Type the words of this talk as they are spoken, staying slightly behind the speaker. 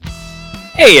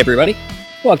Hey everybody,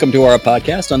 welcome to our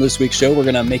podcast. On this week's show, we're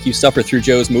going to make you suffer through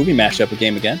Joe's movie mashup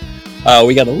game again.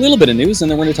 We got a little bit of news, and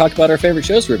then we're going to talk about our favorite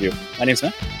shows to review. My name's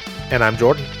Matt. And I'm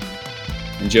Jordan.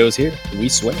 And Joe's here. We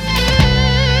swear.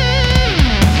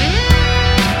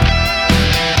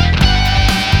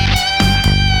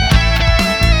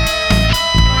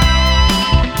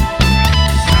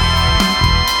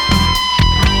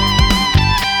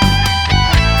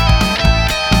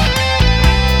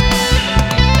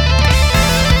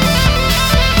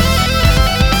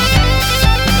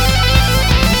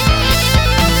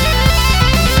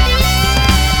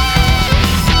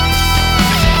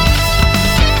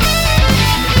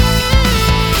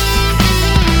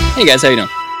 Hey guys, how you doing?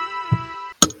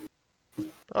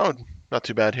 Oh, not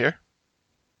too bad here.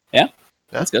 Yeah?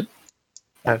 That's good.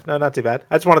 No, not too bad.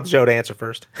 I just wanted Joe to answer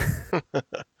first.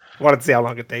 Wanted to see how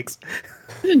long it takes.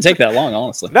 It didn't take that long,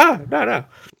 honestly. No. No, it's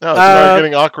not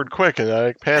getting awkward quick, and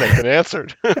I panicked and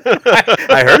answered.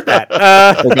 I heard that.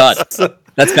 Oh god,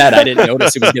 that's bad. I didn't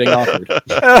notice it was getting awkward.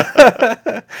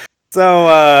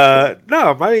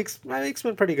 No, my week's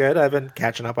been pretty good. I've been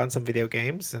catching up on some video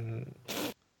games and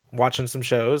watching some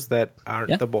shows that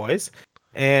aren't The Boys.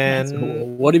 And so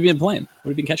what have you been playing?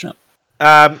 What have you been catching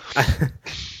up?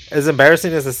 As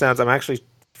embarrassing as it sounds, I'm actually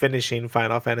finishing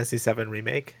Final Fantasy VII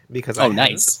Remake because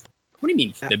nice. What do you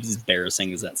mean as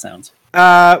embarrassing as that sounds?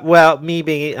 Well,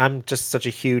 I'm just such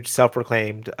a huge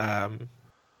self-proclaimed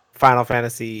Final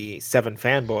Fantasy VII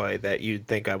fanboy that you'd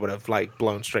think I would have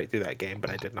blown straight through that game, but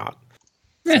I did not.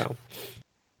 Yeah. So.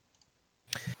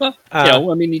 Well,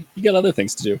 I mean, you got other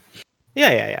things to do.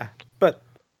 Yeah. But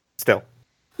still.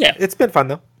 Yeah. It's been fun,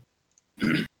 though.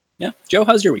 Yeah. Joe,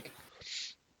 how's your week?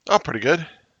 Oh, pretty good.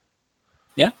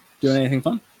 Yeah? Doing anything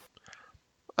fun?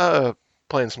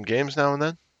 Playing some games now and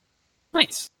then.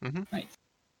 Nice. Mm-hmm. Nice.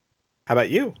 How about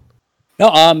you? No,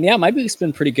 yeah, my week's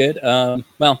been pretty good. Well,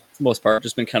 for the most part,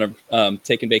 just been kind of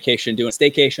taking vacation, doing a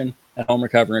staycation at home,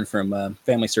 recovering from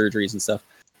family surgeries and stuff.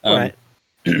 Right.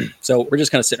 So we're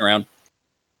just kind of sitting around,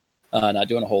 not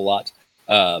doing a whole lot.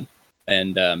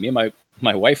 And me and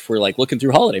my wife were looking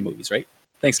through holiday movies, right?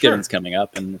 Thanksgiving's coming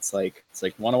up, and it's like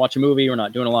want to watch a movie? We're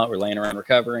not doing a lot. We're laying around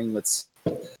recovering. Let's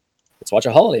watch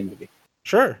a holiday movie.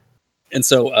 Sure. And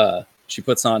so she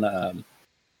puts on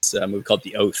this movie called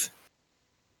The Oath.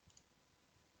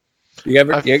 You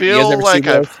guys ever like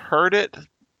seen I've heard it.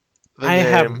 I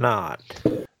have not,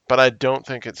 but I don't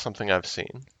think it's something I've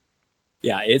seen.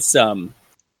 Yeah, it's don't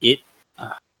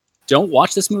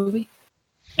watch this movie.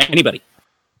 Anybody,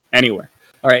 anywhere.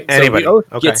 All right. Anybody. So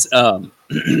The Oath gets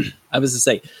I was to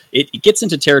say it gets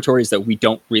into territories that we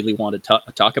don't really want to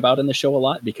talk about in the show a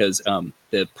lot because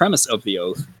the premise of The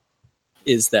Oath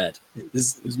is that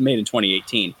this was made in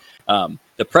 2018.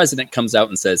 The president comes out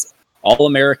and says all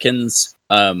Americans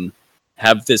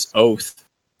have this oath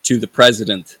to the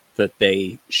president that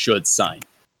they should sign.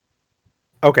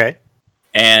 Okay.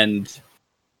 And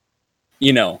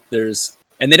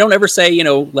and they don't ever say,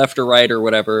 left or right or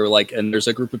whatever, and there's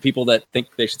a group of people that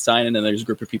think they should sign it and there's a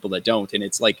group of people that don't. And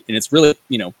it's it's really,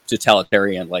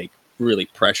 totalitarian, really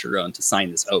pressure on to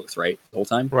sign this oath, right? The whole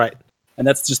time. Right. And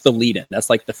that's just the lead in. That's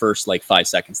the first 5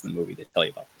 seconds in the movie to tell you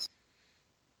about this.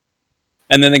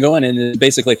 And then they go in and it's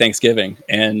basically Thanksgiving.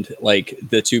 And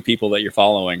the two people that you're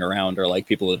following around are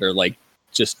people that are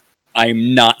just,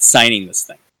 I'm not signing this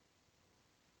thing.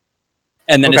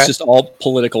 And then It's just all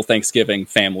political Thanksgiving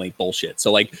family bullshit.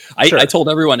 So I told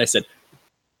everyone, I said,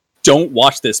 don't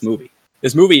watch this movie.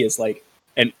 This movie is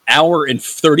an hour and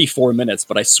 34 minutes,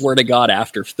 but I swear to God,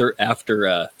 after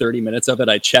 30 minutes of it,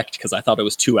 I checked because I thought it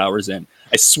was 2 hours in.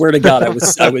 I swear to God, I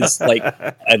was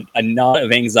a knot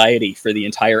of anxiety for the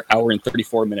entire hour and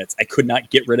 34 minutes. I could not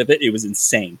get rid of it. It was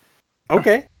insane.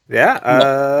 Okay.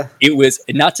 Yeah. It was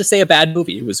not to say a bad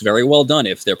movie. It was very well done.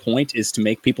 If their point is to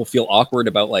make people feel awkward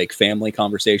about family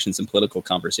conversations and political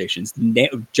conversations,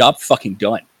 job fucking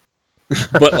done.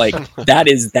 But that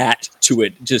is that to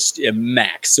it, just a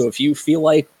max. So if you feel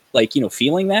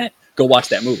feeling that, go watch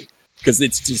that movie because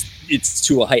it's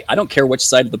to a height. I don't care which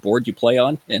side of the board you play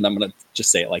on, and I'm gonna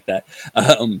just say it like that.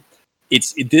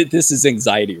 This is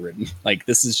anxiety ridden.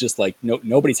 This is just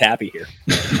nobody's happy here.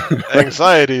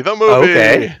 Anxiety, the movie.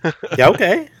 Okay. Yeah.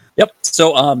 Okay. Yep.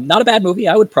 So, not a bad movie.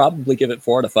 I would probably give it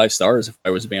 4 out of 5 stars if I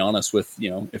was to be honest with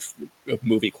if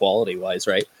movie quality wise,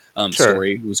 right? Sure.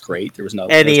 Story was great. There was no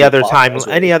any other part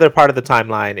of the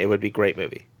timeline. It would be a great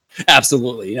movie.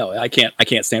 Absolutely. I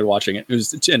can't stand watching it. It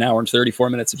was an hour and 34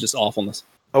 minutes of just awfulness.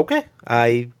 Okay,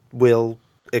 I will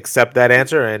accept that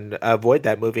answer and avoid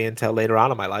that movie until later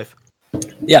on in my life.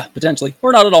 Yeah, potentially,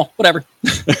 or not at all. Whatever.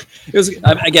 It was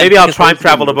again. Maybe I'll time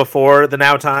travel to before the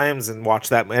now times and watch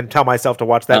that and tell myself to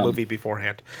watch that movie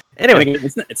beforehand. Anyway,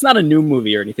 again, it's not a new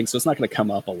movie or anything, so it's not going to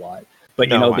come up a lot. But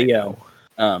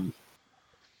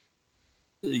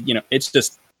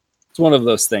it's one of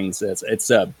those things.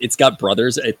 It's got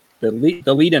brothers. The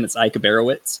lead in it's Ike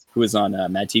Barowitz, who is on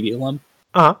Mad TV alum.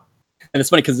 And it's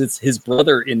funny because it's his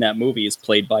brother in that movie is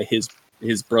played by his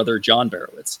brother John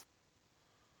Barowitz.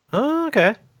 Oh,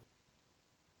 okay.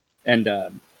 And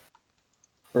or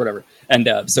whatever. And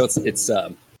so it's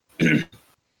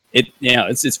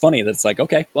funny that it's like,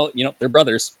 okay, well, they're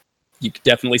brothers. You could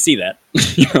definitely see that.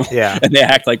 Yeah. And they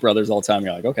act like brothers all the time.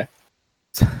 You're like, okay.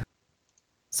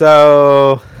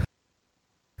 So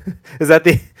is that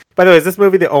by the way, is this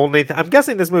movie the only I'm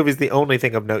guessing this movie is the only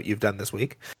thing of note you've done this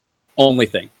week? Only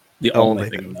thing. The only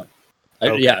thing of note.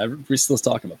 Okay. We're still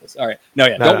talking about this. All right.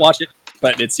 Don't watch it.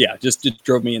 But it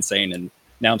drove me insane, and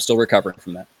now I'm still recovering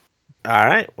from that. All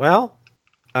right. Well,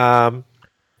 I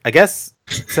guess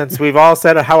since we've all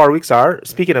said how our weeks are,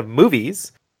 speaking of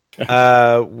movies,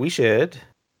 we should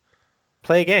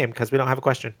play a game because we don't have a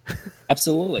question.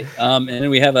 Absolutely. And then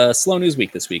we have a slow news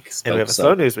week this week. And we have a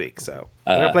slow news week, so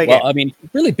we're gonna play a game. I mean,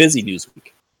 really busy news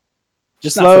week.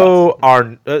 Just slow.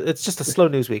 It's just a slow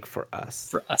news week for us.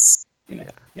 For us, yeah.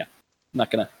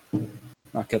 Not gonna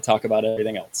talk about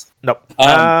everything else. Nope. We're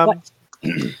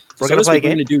gonna play a game.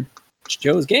 We're gonna do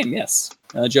Joe's game. Yes.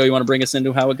 Joe, you want to bring us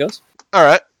into how it goes? All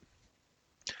right.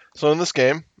 So in this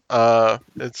game,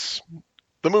 it's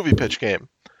the movie pitch game.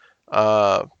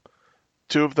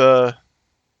 Two of the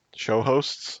show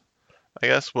hosts, I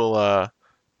guess, will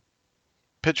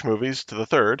pitch movies to the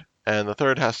third, and the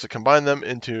third has to combine them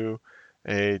into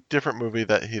a different movie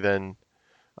that he then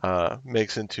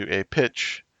makes into a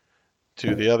pitch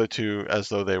to the other two as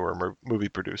though they were movie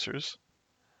producers.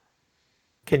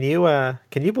 Can you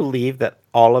believe that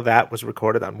all of that was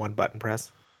recorded on one button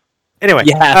press? Anyway,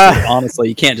 you have to, honestly,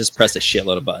 you can't just press a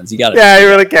shitload of buttons. You got to. Yeah, you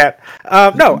really can't.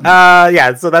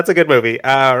 So that's a good movie.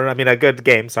 A good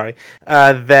game. Sorry,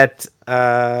 that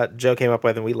Joe came up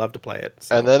with, and we love to play it.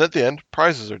 So. And then at the end,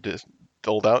 prizes are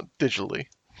doled out digitally.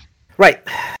 Right.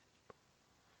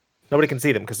 Nobody can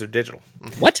see them because they're digital.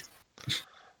 What?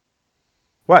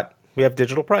 What? We have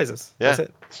digital prizes. Yeah, that's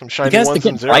it. some shiny ones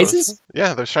and zeros. Prizes?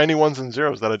 Yeah, there's shiny ones and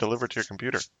zeros that I deliver to your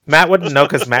computer. Matt wouldn't know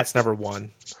because Matt's never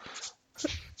won.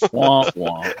 Wah,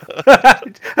 wah.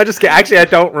 I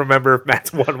don't remember if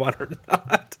Matt's won one or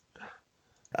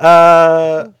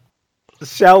not.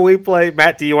 Shall we play?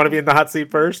 Matt, do you want to be in the hot seat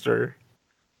first, or?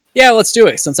 Yeah, let's do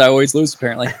it. Since I always lose,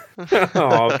 apparently.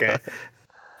 Oh, okay.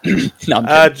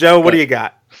 No, Joe, what do you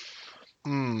got?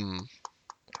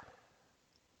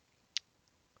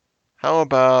 How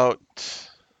about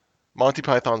Monty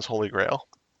Python's Holy Grail?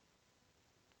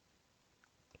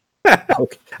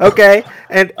 Okay,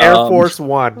 and Air Force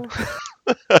One.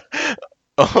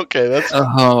 Okay, that's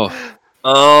okay.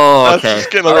 That's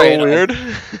just getting a little weird.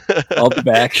 I'll be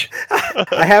back.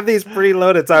 I have these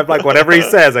preloaded, so I'm like, whatever he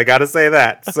says, I gotta say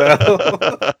that. So,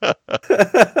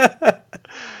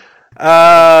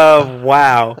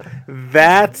 wow,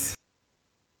 that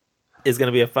is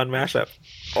gonna be a fun mashup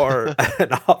or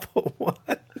an awful one.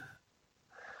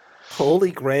 Holy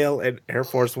Grail and Air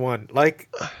Force One.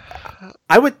 Like,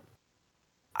 I would.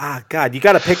 God, you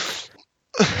gotta pick.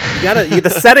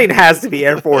 The setting has to be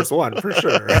Air Force One for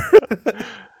sure.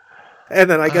 And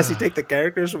then I guess you take the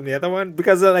characters from the other one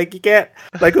because you can't.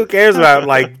 Like, who cares about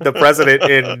the president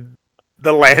in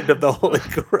the land of the Holy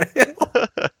Grail?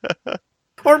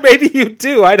 Or maybe you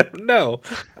do. I don't know.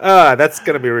 That's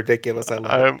gonna be ridiculous.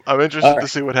 I'm interested to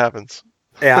see what happens.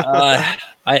 Yeah.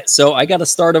 I got a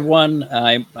start of one.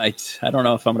 I don't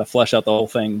know if I'm gonna flesh out the whole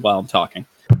thing while I'm talking.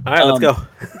 All right, let's go.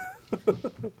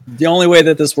 The only way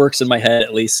that this works in my head,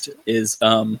 at least, is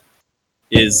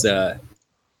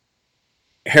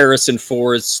Harrison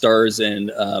Ford stars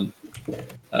in I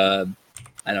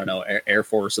don't know, Air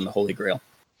Force and the Holy Grail.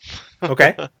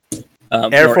 Okay.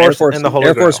 Air Force and the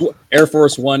Holy Grail. Air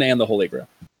Force One and the Holy Grail.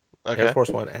 Okay. Air Force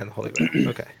One and the Holy Grail.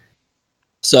 Okay.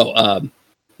 So,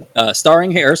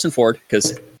 starring Harrison Ford,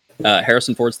 because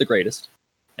Harrison Ford's the greatest,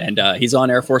 and he's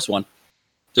on Air Force One.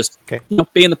 Just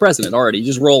being the president already, you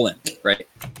just roll in, right?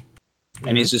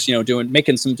 And he's just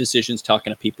making some decisions,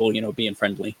 talking to people, being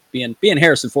friendly, being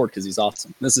Harrison Ford because he's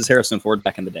awesome. This is Harrison Ford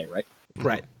back in the day, right?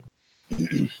 Right.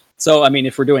 So I mean,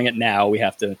 if we're doing it now, we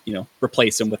have to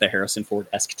replace him with a Harrison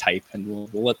Ford-esque type, and we'll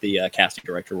let the casting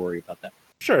director worry about that.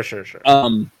 Sure.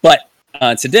 But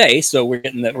today, so we're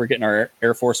getting our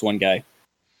Air Force One guy,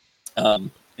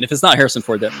 and And if it's not Harrison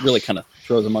Ford, that really kind of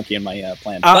throws a monkey in my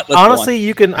plan. But let's honestly,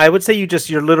 you can. I would say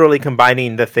you're literally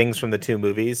combining the things from the two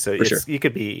movies. So you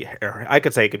could be. I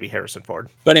could say it could be Harrison Ford.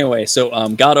 But anyway, so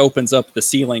God opens up the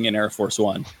ceiling in Air Force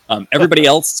One. Everybody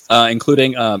else,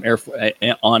 including Air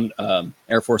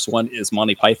Force One, is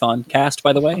Monty Python cast,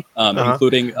 by the way,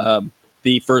 including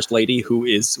the First Lady, who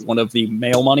is one of the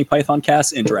male Monty Python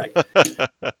casts in drag.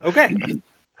 Okay.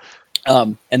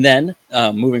 And then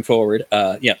moving forward,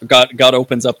 God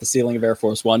opens up the ceiling of Air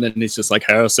Force One, and he's just like,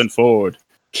 Harrison Ford,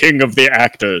 king of the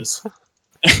actors.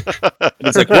 And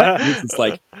he's like, what? And he's just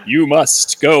like, you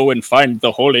must go and find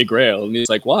the Holy Grail. And he's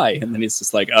like, why? And then he's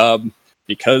just like,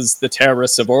 because the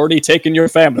terrorists have already taken your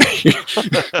family.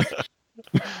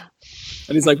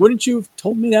 And he's like, wouldn't you have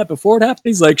told me that before it happened?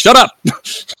 He's like, shut up.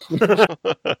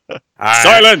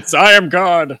 Silence, I am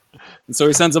God. And so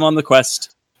he sends him on the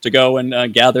quest to go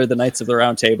and gather the Knights of the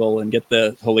Round Table and get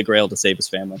the Holy Grail to save his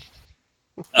family.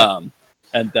 And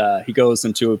he goes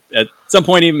into, at some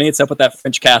point he meets up with that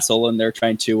French castle, and they're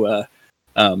trying to,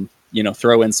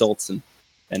 throw insults and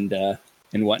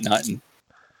whatnot,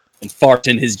 and fart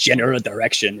in his general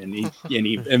direction. And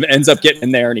he ends up getting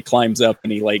in there, and he climbs up,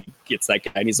 and he like gets that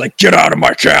guy, and he's like, get out of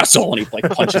my castle, and he like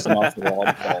punches him off the wall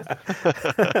and falls.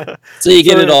 So you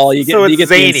get it all. You get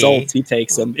the insults. He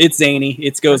takes them. It's zany.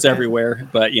 It goes everywhere.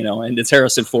 But and it's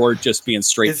Harrison Ford just being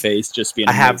straight faced, just being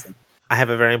amazing. I have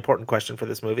a very important question for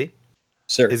this movie.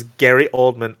 Sure. Is Gary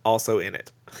Oldman also in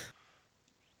it?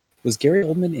 Was Gary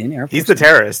Oldman in Air Force? He's the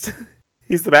terrorist.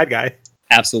 He's the bad guy.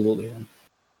 Absolutely.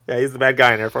 Yeah, he's the bad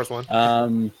guy in Air Force One.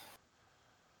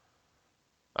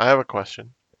 I have a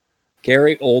question.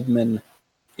 Gary Oldman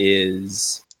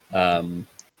is Tim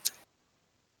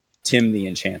the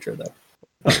Enchanter, though.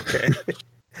 Okay.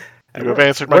 You have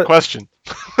answered my question.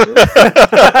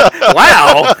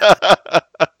 Wow.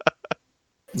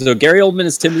 So Gary Oldman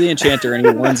is Tim the Enchanter, and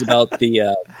he warns about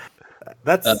the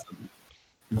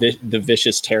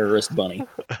vicious terrorist bunny.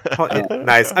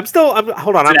 Nice.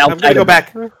 Hold on. I'm gonna go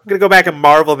back. I'm gonna go back and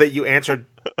marvel that you answered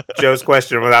Joe's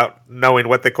question without knowing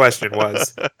what the question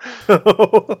was.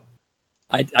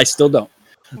 I still don't.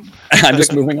 I'm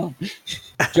just moving on.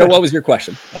 Joe, what was your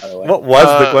question, by the way? What was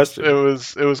the question?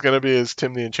 It was going to be, is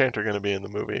Tim the Enchanter going to be in the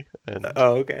movie? And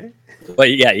okay.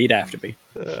 But yeah, he'd have to be.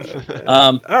 All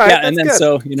right, yeah, and then good.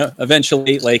 so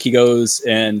eventually, like, he goes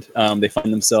and they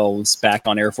find themselves back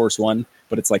on Air Force One,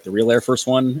 but it's like the real Air Force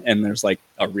One, and there's like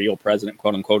a real president,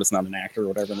 quote unquote. It's not an actor or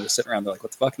whatever. And they're sitting around, they're like,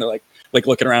 "What the fuck?" And they're like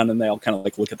looking around, and they all kind of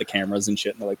like look at the cameras and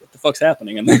shit, and they're like, "What the fuck's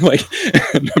happening?" And they like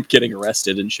end up getting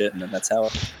arrested and shit, and then that's how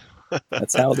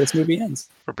this movie ends.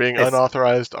 For being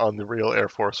unauthorized on the real Air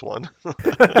Force One.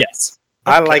 Yes.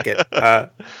 I like it.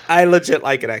 I legit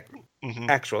like it,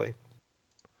 actually.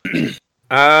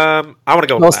 I want to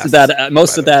go most last,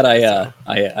 of that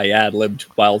I ad-libbed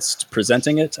whilst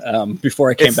presenting it.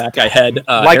 Before I came back, I had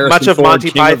like Harrison much of Ford,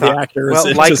 Monty King of the Python. Actors,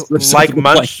 Well,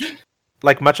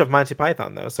 like much of Monty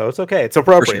Python, though, so it's okay. It's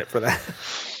appropriate for that.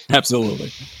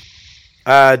 Absolutely.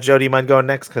 Joe, do you mind going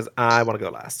next? Because I want to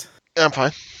go last. Yeah, I'm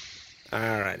fine.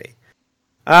 Alrighty.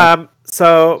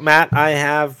 So Matt, I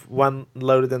have one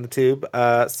loaded in the tube.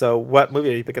 So what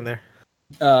movie are you picking there?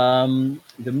 The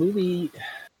movie.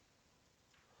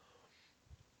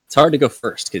 It's hard to go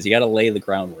first because you got to lay the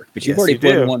groundwork. But you've already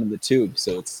put one in the tube,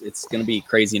 so it's going to be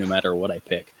crazy no matter what I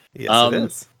pick. Yes, it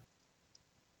is.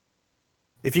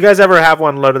 If you guys ever have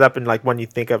one loaded up and like one you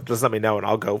think of, just let me know and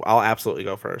I'll go. I'll absolutely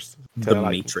go first. The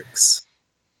Matrix.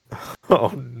 Oh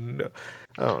no!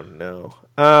 Oh no!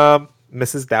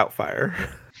 Mrs. Doubtfire.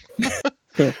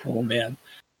 Oh man.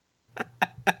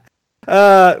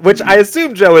 Which I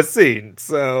assume Joe has seen.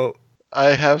 So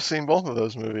I have seen both of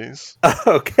those movies.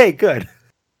 Okay, good.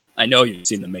 I know you've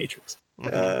seen The Matrix.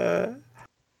 I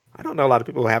don't know a lot of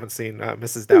people who haven't seen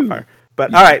Mrs. Doubtfire.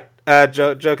 But all right,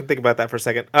 Joe can think about that for a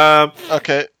second.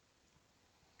 Okay.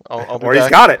 I'll be or back. He's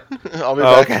got it. I'll be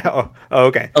back. Okay.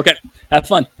 Okay. Okay. Have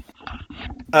fun.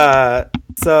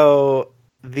 So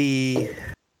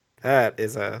that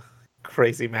is a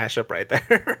crazy mashup right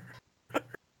there.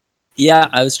 Yeah,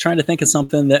 I was trying to think of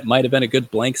something that might have been a good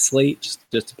blank slate,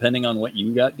 just depending on what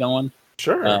you got going.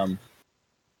 Sure.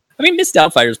 I mean, Miss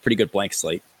Doubtfire is a pretty good blank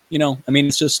slate.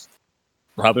 It's just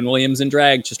Robin Williams in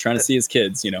drag, just trying to see his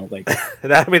kids. Like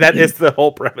that is the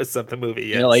whole premise of the movie.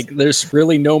 Yes. There's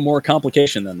really no more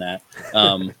complication than that.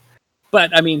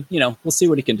 But I mean, we'll see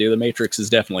what he can do. The Matrix is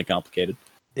definitely complicated.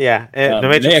 Yeah, the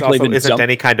Matrix also isn't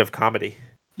any kind of comedy.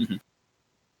 Mm-hmm.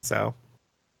 So,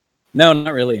 no,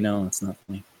 not really. No, it's not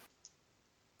funny.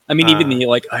 I mean, even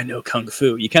the I know kung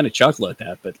fu, you kind of chuckle at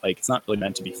that, but it's not really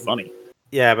meant to be funny.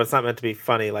 Yeah, but it's not meant to be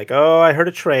funny. Like, oh, I heard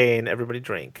a train, everybody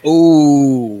drink.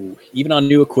 Ooh, even on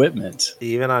new equipment.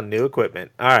 Even on new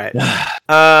equipment. All right.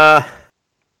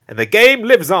 And the game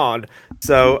lives on.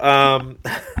 So,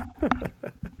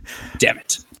 Damn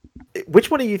it.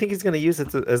 which one do you think he's going to use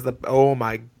as the? Oh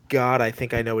my god! I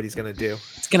think I know what he's going to do.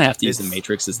 It's gonna have to use the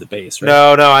Matrix as the base, right?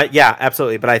 No, yeah,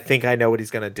 absolutely. But I think I know what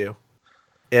he's going to do.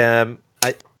 I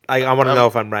want to know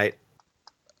if I'm right.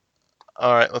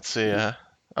 All right, let's see.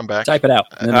 I'm back. Type it out.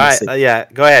 All right, yeah,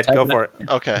 go ahead, go for it.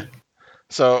 Okay,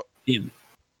 so Ian.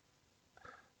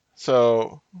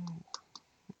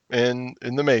 in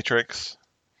the Matrix,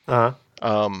 Uh-huh.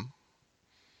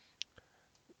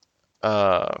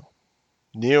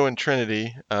 Neo and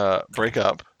Trinity break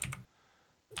up,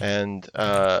 and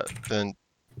then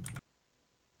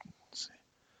let's see,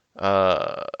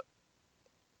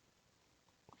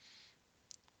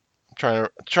 trying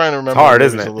to remember hard, the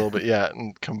isn't movies it? a little bit, yeah,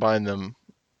 and combine them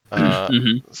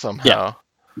somehow.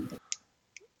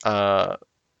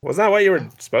 Was that what you were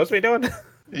supposed to be doing?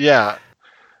 Yeah,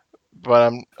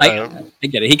 but I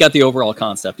get it. He got the overall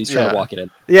concept. He's trying to walk it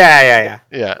in. Yeah.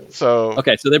 yeah. So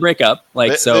Okay, so they break up.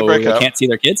 Like, they break up. can't see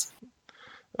their kids.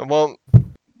 Well,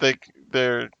 they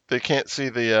can't see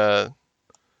the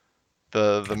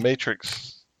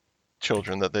Matrix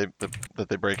children that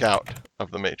they break out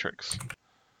of the Matrix.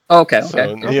 Okay.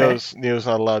 So Neo's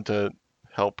not allowed to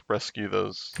help rescue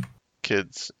those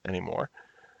kids anymore.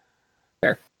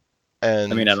 Fair.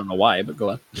 And I mean, I don't know why, but go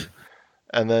on.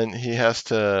 And then he has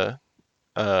to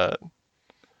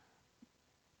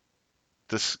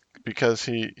because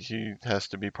he has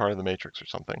to be part of the Matrix or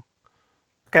something.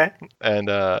 Okay. And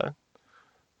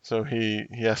so he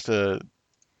has to.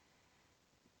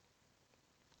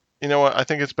 You know what? I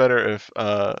think it's better if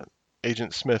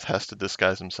Agent Smith has to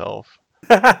disguise himself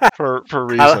for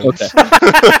reasons.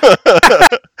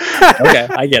 Okay,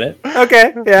 I get it.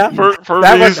 Okay, yeah. For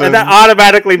that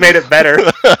automatically made it better.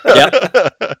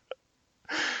 Yep.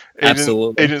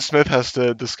 Absolutely. Agent Smith has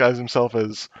to disguise himself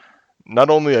as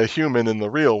not only a human in the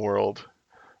real world,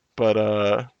 but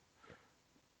a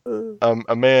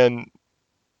man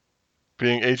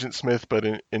being Agent Smith, but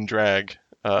in drag.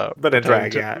 But in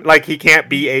drag, yeah. Like, he can't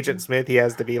be Agent Smith. He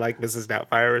has to be like Mrs.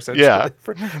 Doubtfire, essentially. Yeah.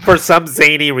 For some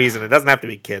zany reason. It doesn't have to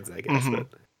be kids, I guess. Mm-hmm. But...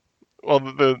 Well,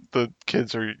 the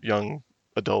kids are young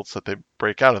adults that they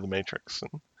break out of the Matrix.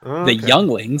 The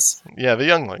younglings. Yeah, the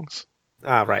younglings.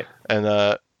 Ah, right.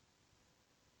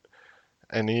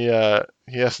 And he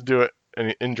has to do it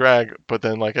in drag, but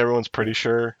then like everyone's pretty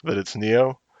sure that it's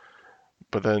Neo.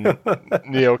 But then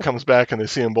Neo comes back and they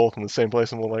see them both in the same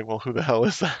place, and we're like, well, who the hell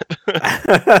is that?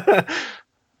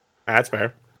 That's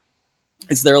fair.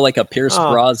 Is there like a Pierce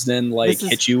Brosnan Mrs.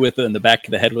 hit you with in the back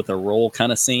of the head with a roll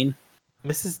kind of scene?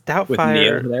 Mrs. With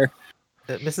Neo Doubtfire there?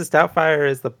 Mrs. Doubtfire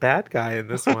is the bad guy in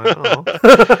this one. Oh.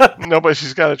 No, but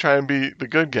she's got to try and be the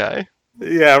good guy.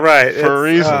 Yeah, right. For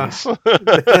reasons.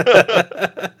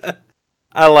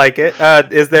 I like it.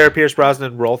 Is there a Pierce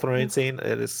Brosnan roll throwing scene?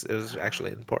 It is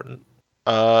actually important.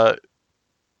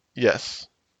 Yes,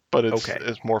 but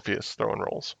it's Morpheus throwing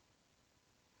rolls.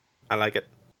 I like it.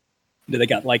 They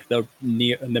got like the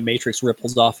Matrix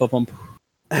ripples off of them.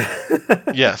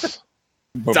 Yes.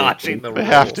 Dodging the rolls. They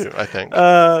have to, I think.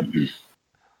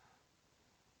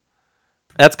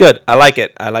 That's good. I like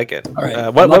it. All right.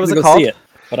 What was it called?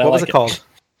 What was it called?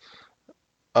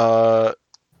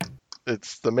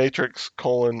 It's the Matrix: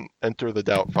 Enter the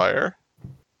Doubtfire.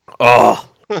 Oh.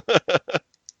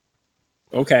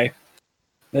 Okay.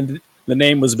 And the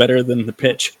name was better than the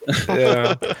pitch.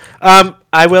 Yeah.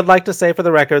 I would like to say for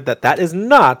the record that is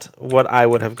not what I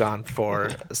would have gone for.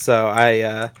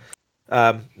 So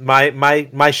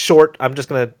my short, I'm just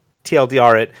gonna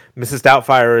TLDR it. Mrs.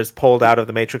 Doubtfire is pulled out of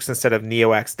the Matrix instead of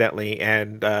Neo accidentally,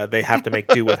 and they have to make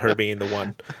do with her being the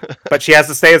one. But she has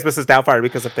to stay as Mrs. Doubtfire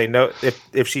because if they know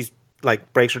if she's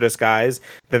like breaks her disguise,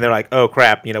 then they're like, oh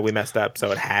crap, we messed up.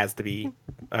 So it has to be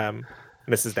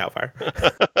Mrs. Doubtfire.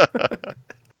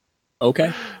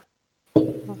 Okay.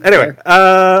 Anyway,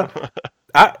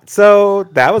 so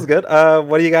that was good.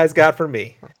 What do you guys got for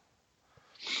me?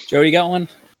 Joe, you got one?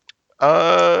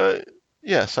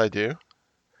 Yes, I do.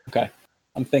 Okay.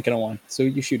 I'm thinking of one. So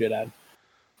you shoot it at.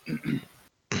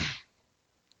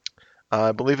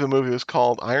 I believe the movie was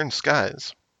called Iron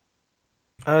Skies.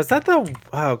 Is that the...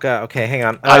 Oh, God. Okay, hang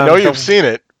on. I know you've seen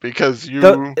it because you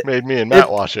made me and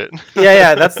Matt watch it.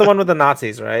 Yeah, that's the one with the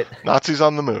Nazis, right? Nazis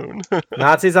on the moon.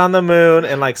 Nazis on the moon,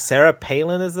 and like Sarah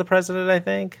Palin is the president, I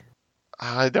think.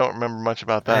 I don't remember much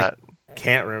about that. I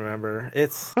can't remember.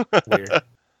 It's weird. All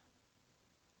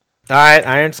right,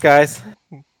 Iron Skies.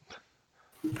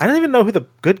 I don't even know who the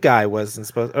good guy was.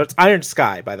 It's Iron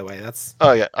Sky, by the way.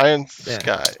 Oh yeah, Iron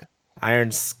Sky.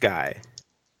 Iron Sky.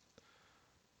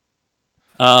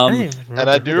 And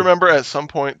I do remember at some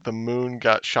point the moon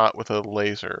got shot with a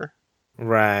laser.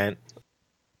 Right.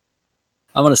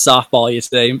 I'm going to softball you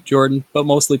today, Jordan, but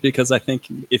mostly because I think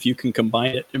if you can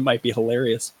combine it, it might be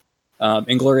hilarious.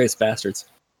 Inglourious Bastards.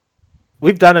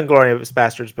 We've done Inglourious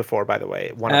Bastards before, by the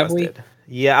way. One of us did.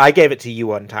 Yeah, I gave it to you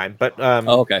one time, but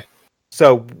okay.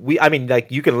 So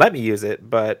you can let me use it,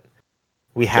 but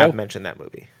we have mentioned that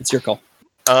movie. It's your call.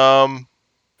 I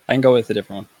can go with a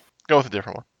different one. Go with a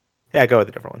different one. Yeah, go with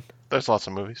a different one. There's lots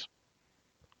of movies.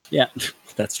 Yeah,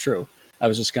 that's true. I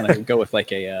was just gonna go with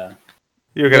like a.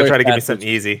 You were gonna try to give me something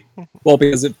easy. Well,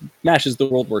 because it matches the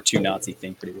World War II Nazi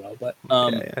thing pretty well, but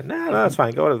No, that's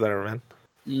fine. Go with whatever, man.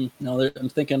 No, I'm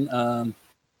thinking.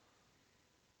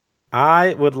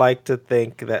 I would like to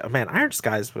think that Iron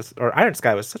Sky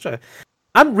was such a.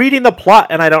 I'm reading the plot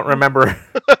and I don't remember.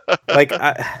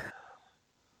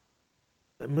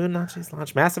 The moon Nazis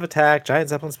launch massive attack, giant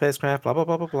Zeppelin spacecraft, blah blah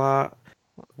blah blah blah.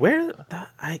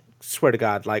 I swear to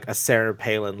God, like a Sarah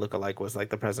Palin lookalike was like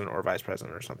the president or vice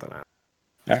president or something.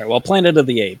 All right, well, Planet of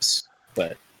the Apes,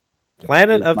 but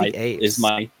Planet of the Apes is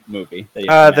my movie.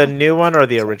 The new one or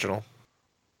the original?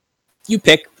 You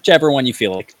pick whichever one you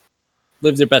feel like.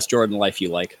 Live your best Jordan life you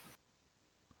like.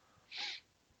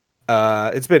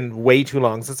 It's been way too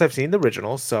long since I've seen the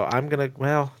original, so I'm gonna.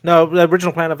 Well, no, the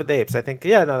original Planet of the Apes. I think.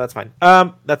 Yeah, no, that's fine.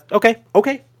 That's okay.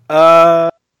 Okay.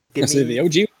 The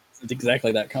OG isn't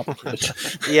exactly that complicated.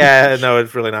 Yeah, no,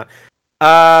 it's really not.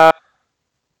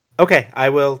 Okay, I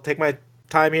will take my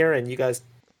time here, and you guys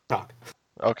talk.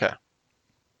 Okay.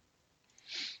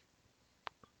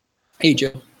 Hey,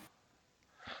 Joe.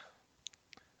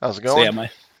 How's it going? So,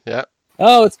 yeah.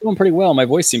 Oh, it's going pretty well. My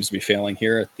voice seems to be failing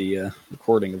here at the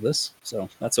recording of this, so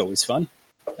that's always fun.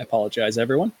 I apologize,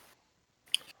 everyone.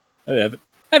 I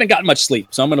haven't gotten much sleep,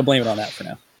 so I'm going to blame it on that for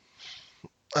now.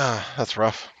 That's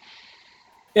rough.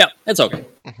 Yeah, it's okay.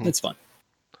 Mm-hmm. It's fun.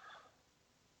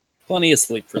 Plenty of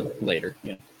sleep for later.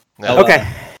 Yeah. Okay.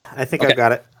 I think I've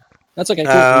got it. That's okay.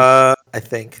 Cool. I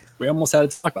think. We almost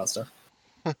had to talk about stuff.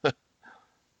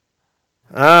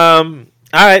 All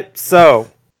right, so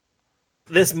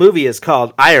this movie is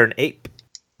called Iron Ape.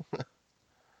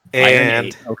 Iron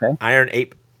Ape. Okay. Iron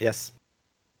Ape, yes.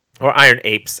 Or Iron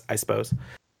Apes, I suppose.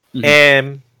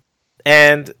 Mm-hmm.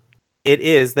 And it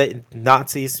is that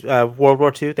Nazis, World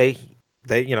War II, they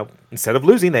instead of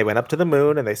losing, they went up to the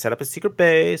moon and they set up a secret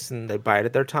base and they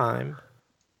bided their time.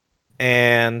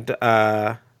 And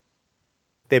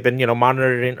they've been,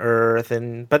 monitoring Earth,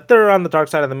 but they're on the dark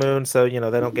side of the moon, so they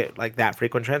don't get like that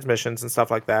frequent transmissions and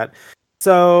stuff like that.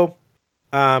 So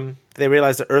they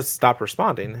realize that Earth stopped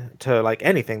responding to like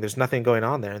anything. There's nothing going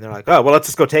on there, and they're like, "Oh, well, let's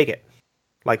just go take it,"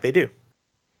 like they do.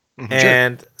 Mm-hmm.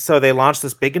 And so they launch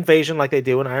this big invasion, like they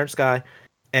do in Iron Sky,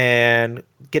 and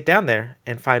get down there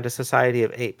and find a society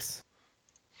of apes.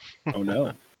 Oh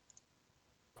no!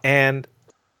 And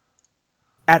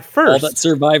at first, all that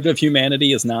survived of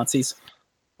humanity is Nazis.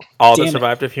 All that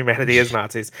survived of humanity is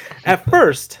Nazis. At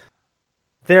first,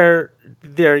 they're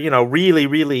really,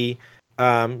 really,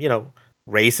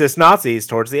 racist Nazis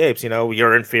towards the apes.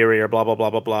 You're inferior, blah blah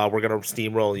blah blah blah. We're gonna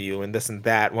steamroll you and this and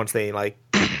that. Once they like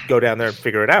go down there and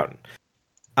figure it out,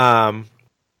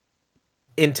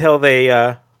 until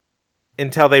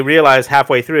they realize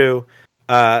halfway through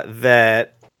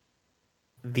that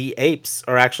the apes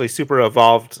are actually super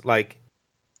evolved, like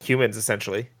humans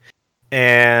essentially.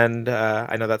 And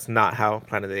I know that's not how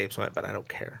Planet of the Apes went, but I don't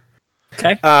care.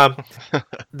 Okay.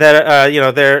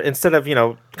 They're instead of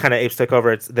kind of apes took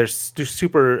over. They're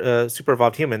super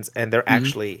evolved humans, and they're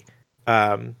actually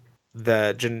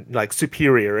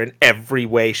superior in every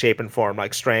way, shape, and form,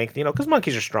 like strength. Because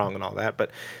monkeys are strong and all that,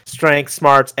 but strength,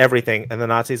 smarts, everything. And the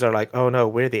Nazis are like, oh no,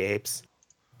 we're the apes,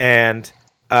 and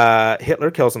Hitler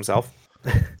kills himself.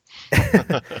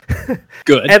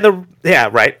 Good. And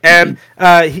right. And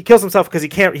he kills himself because he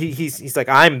can't. He's like,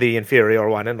 I'm the inferior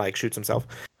one, and like shoots himself.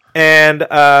 And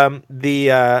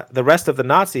the rest of the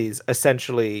Nazis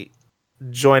essentially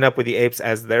join up with the apes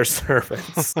as their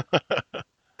servants.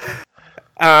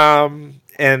 And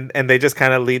they just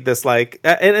kind of lead this like,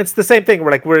 and it's the same thing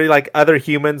where like other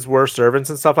humans were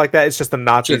servants and stuff like that. It's just the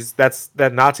Nazis. Sure.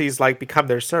 That Nazis like become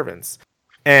their servants,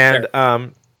 and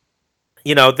sure.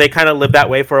 They kind of live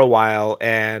that way for a while,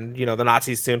 and the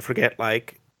Nazis soon forget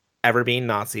like ever being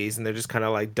Nazis, and they're just kind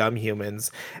of like dumb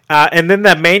humans. And then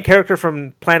the main character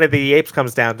from Planet of the Apes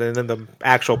comes down, and then the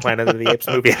actual Planet of the Apes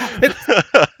movie happens.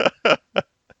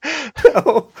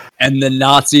 And the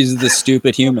Nazis are the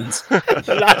stupid humans.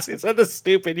 The Nazis are the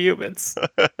stupid humans.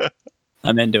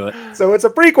 I'm into it. So it's a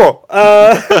prequel.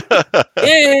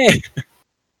 Yay!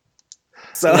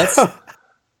 So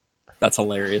That's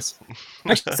hilarious.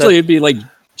 Actually, it'd be like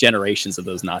generations of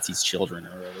those Nazis' children.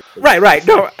 Or whatever. Right.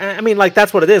 No, I mean, like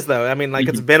that's what it is, though. I mean, like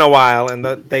it's been a while, and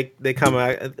they come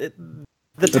out.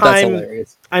 The but time, that's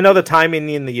hilarious. I know the timing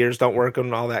and the years don't work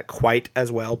and all that quite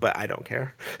as well, but I don't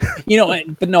care.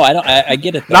 But no, I don't. I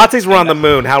get it. Though. Nazis were on the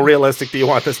moon. How realistic do you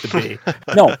want this to be?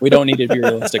 No, we don't need it to be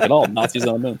realistic at all. Nazis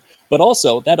on the moon, but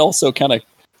also that also kind of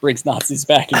brings Nazis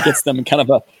back and gets them in kind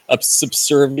of a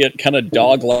subservient kind of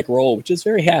dog-like role, which is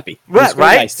very happy. Right,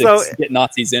 right. Nice to get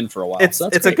Nazis in for a while. It's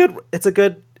a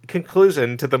good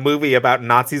conclusion to the movie about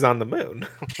Nazis on the moon.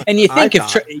 And you think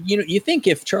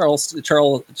if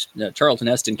Charlton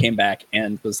Heston came back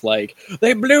and was like,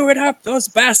 they blew it up, those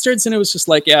bastards, and it was just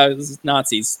like, yeah, it was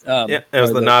Nazis. It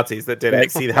was the Nazis that did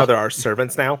it. See how there are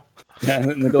servants now?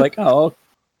 And they'd be like, oh,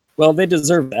 well, they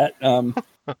deserve that.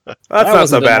 That's not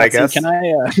so bad, I guess. Can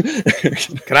I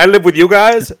can I live with you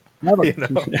guys?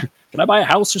 Can I buy a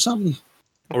house or something?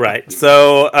 Right.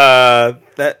 So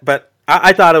but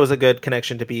I thought it was a good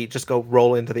connection to just go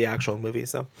roll into the actual movie.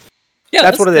 So yeah,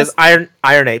 that's what it is.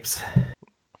 Iron Apes.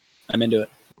 I'm into it.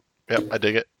 Yep, I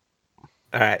dig it.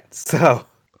 All right. So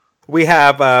we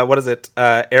have what is it?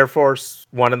 Air Force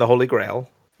One and the Holy Grail.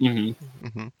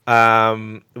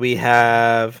 Mm-hmm. We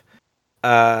have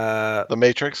The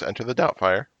Matrix: Enter the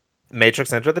Doubtfire.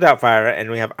 Matrix: Enter the Doubtfire, and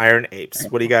we have Iron Apes.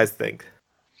 What do you guys think?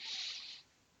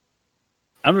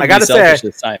 I'm gonna be selfish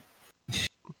this time.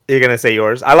 You're gonna say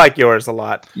yours. I like yours a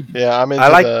lot. Yeah, I'm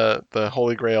into the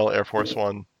Holy Grail Air Force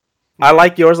One. I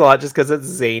like yours a lot just because it's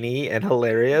zany and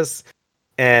hilarious,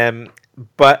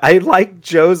 but I like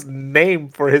Joe's name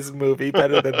for his movie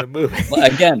better than the movie. Well,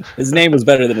 again, his name was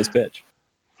better than his pitch.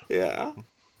 Yeah.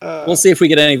 We'll see if we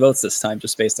get any votes this time,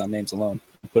 just based on names alone.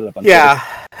 Put it up on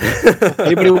Twitter.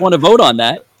 Anybody want to vote on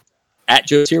that? At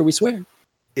Joe's Here We Swear.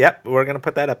 Yep, we're gonna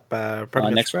put that up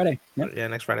next Friday. Yep. Yeah,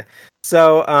 next Friday.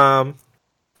 So,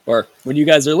 or when you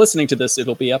guys are listening to this,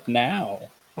 it'll be up now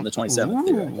on the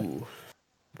 27th.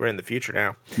 We're in the future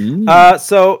now.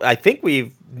 So I think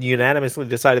we've unanimously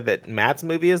decided that Matt's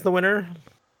movie is the winner.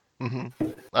 Mm-hmm.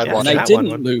 I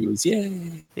didn't lose.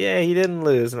 Yay! Yeah, he didn't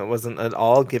lose, and it wasn't at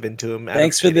all given to him.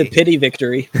 Thanks for the pity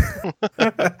victory.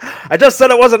 I just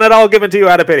said it wasn't at all given to you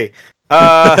out of pity.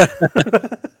 Well,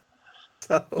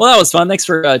 that was fun. Thanks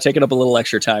for taking up a little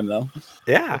extra time, though.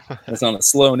 Yeah. It's on a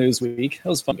slow news week. That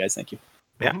was fun, guys. Thank you.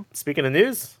 Yeah. Speaking of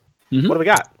news, what do we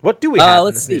got? What do we have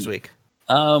in this news week?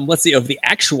 Let's see. Of the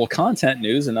actual content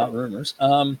news and not rumors,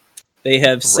 they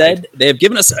have said they have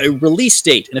given us a release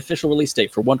date, an official release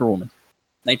date for Wonder Woman,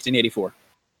 1984.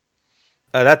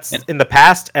 That's in the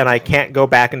past, and I can't go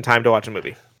back in time to watch a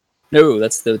movie. No,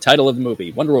 that's the title of the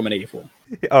movie, Wonder Woman 84.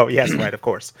 Oh, yes, right, of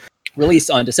course.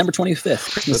 Released on December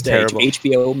 25th, Christmas Day, to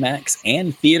HBO Max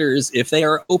and theaters if they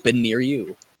are open near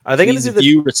you. Are they going to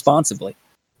view responsibly?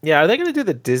 Yeah, are they going to do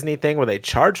the Disney thing where they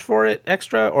charge for it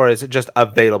extra, or is it just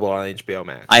available on HBO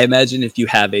Max? I imagine if you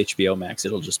have HBO Max,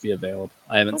 it'll just be available.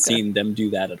 I haven't seen them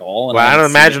do that at all. Well, I don't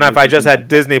imagine if I just had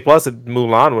Disney Plus,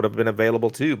 Mulan would have been available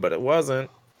too, but it wasn't.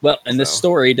 Well, and this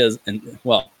story does, and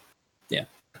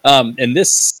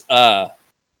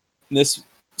this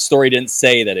story didn't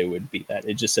say that it would be that.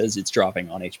 It just says it's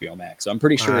dropping on HBO Max. So I'm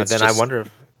pretty sure it's I wonder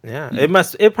if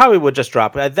it probably would just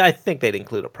drop. I think they'd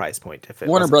include a price point if it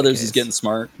Warner Brothers is getting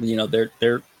smart. You know, they're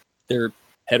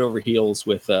head over heels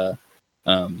with just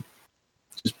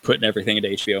putting everything into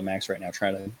HBO Max right now,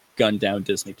 trying to gun down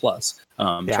Disney Plus,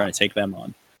 trying to take them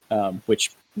on.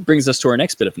 Which brings us to our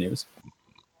next bit of news.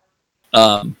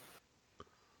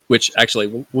 Which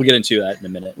actually we'll get into that in a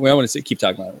minute. I want to keep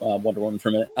talking about Wonder Woman for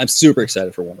a minute. I'm super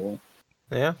excited for Wonder Woman.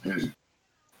 Yeah,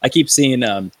 I keep seeing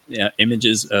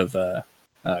images of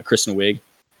Kristen Wiig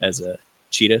as a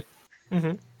cheetah,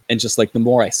 and just like the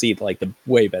more I see, like the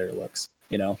way better it looks,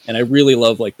 you know. And I really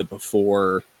love like the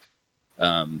before.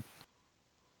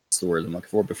 What's the word I'm looking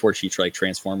for? Before she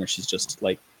transformed, where she's just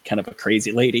like kind of a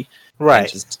crazy lady,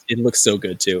 right? It looks so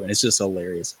good too, and it's just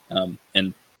hilarious.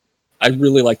 And I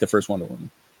really like the first Wonder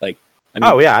Woman. Like, I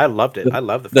mean, I loved it. I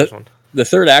love the first one. The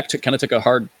third act kind of took a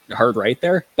hard right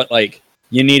there, but like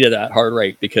you needed that hard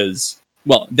right because,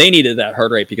 well, they needed that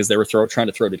hard right because they were trying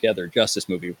to throw together a Justice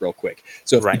movie real quick.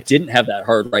 So if they didn't have that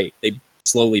hard right, they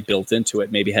slowly built into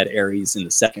it. Maybe had Ares in the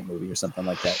second movie or something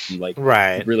like that, and like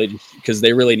really because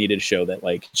they really needed to show that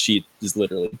like she is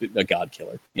literally a god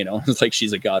killer. You know, it's like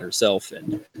she's a god herself,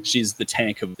 and she's the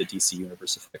tank of the DC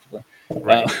universe, effectively.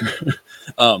 Right.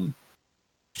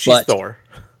 She's Thor.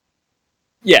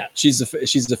 Yeah, she's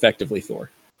effectively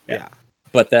Thor. Yeah.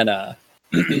 But then I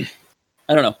don't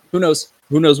know. Who knows?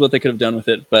 Who knows what they could have done with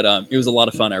it? But it was a lot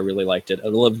of fun. I really liked it. I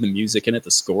love the music in it.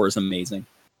 The score is amazing.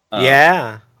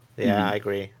 I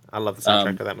agree. I love the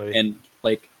soundtrack of that movie. And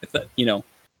like,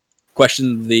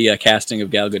 questioned the casting of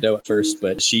Gal Gadot at first,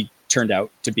 but she turned out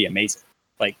to be amazing.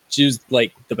 Like, she was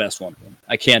like the best one.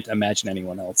 I can't imagine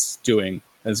anyone else doing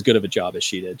as good of a job as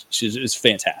she did. She's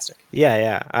fantastic.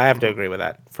 Yeah, I have to agree with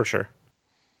that for sure.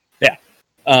 Yeah.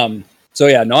 So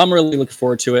yeah, no, I'm really looking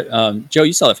forward to it. Joe,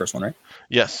 you saw the first one, right?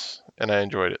 Yes, and I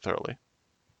enjoyed it thoroughly.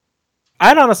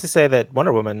 I'd honestly say that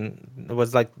Wonder Woman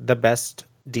was like the best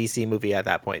DC movie at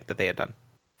that point that they had done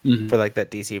for like that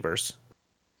DC verse.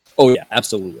 Oh yeah,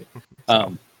 absolutely.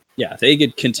 Yeah, if they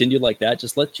could continue like that,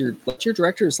 just let your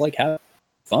directors like have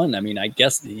fun. I mean, I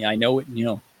guess I know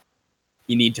you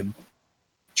need to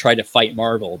try to fight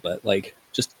Marvel, but like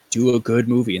just do a good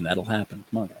movie and that'll happen.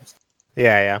 Come on, guys.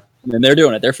 Yeah. And they're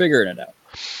doing it. They're figuring it out.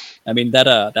 I mean, that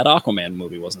Aquaman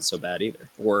movie wasn't so bad either.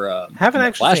 Or haven't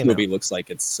actually Flash seen movie that. looks like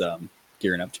it's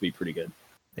gearing up to be pretty good.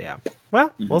 Yeah.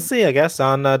 Well, we'll see. I guess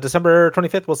on December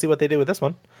 25th, we'll see what they do with this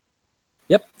one.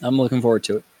 Yep, I'm looking forward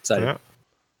to it. Excited.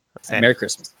 Yeah. Merry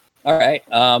Christmas. All right,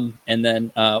 and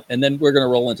then we're gonna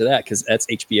roll into that because that's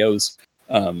HBO's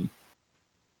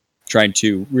trying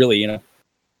to really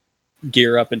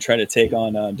gear up and try to take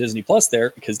on Disney Plus there,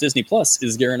 because Disney Plus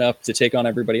is gearing up to take on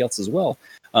everybody else as well.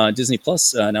 Disney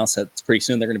Plus announced that pretty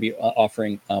soon they're going to be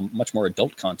offering much more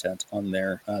adult content on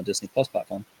their Disney Plus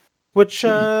platform, which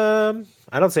I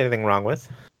don't see anything wrong with.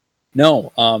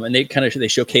 No, and they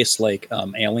showcase like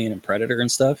Alien and Predator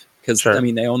and stuff because I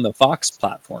mean they own the Fox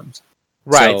platforms,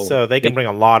 right? So they can bring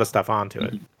a lot of stuff onto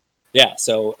it. Yeah,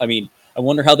 so I mean, I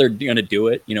wonder how they're going to do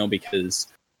it, because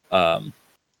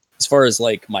as far as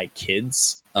like my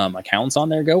kids' accounts on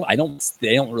there go,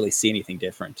 they don't really see anything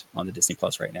different on the Disney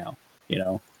Plus right now,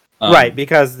 right?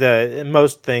 Because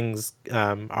most things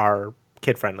are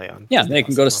kid friendly on. Yeah, Disney they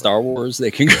Plus can go to Star Wars,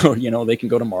 they can go, they can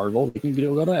go to Marvel, they can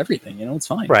go to everything, it's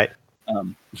fine, right?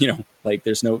 Like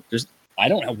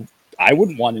I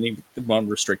wouldn't want anyone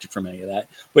restricted from any of that.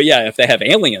 But yeah, if they have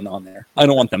Alien on there, I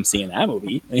don't want them seeing that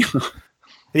movie.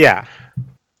 Yeah.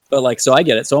 But like, so I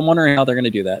get it. So I'm wondering how they're going to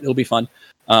do that. It'll be fun.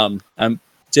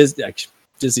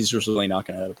 Disney's just really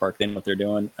knocking it out of the park. They know what they're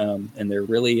doing, and they're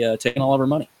really taking all of our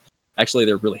money. Actually,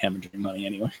 they're really hemorrhaging money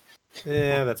anyway.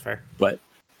 Yeah, that's fair. But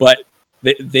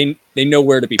they know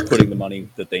where to be putting the money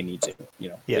that they need to.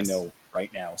 Yes. They know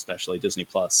right now, especially Disney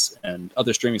Plus and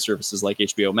other streaming services like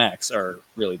HBO Max are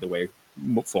really the way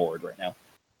forward right now.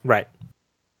 Right.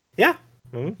 Yeah.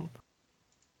 Mm-hmm.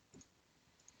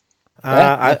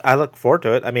 I look forward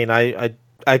to it. I mean, I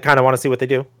kind of want to see what they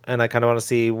do, and I kind of want to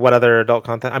see what other adult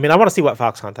content. I mean, I want to see what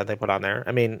Fox content they put on there.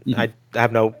 I mean, I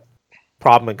have no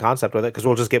problem in concept with it because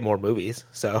we'll just get more movies,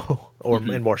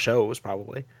 and more shows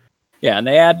probably. Yeah, and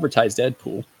they advertise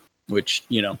Deadpool, which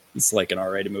it's like an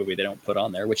R-rated movie they don't put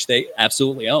on there, which they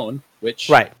absolutely own.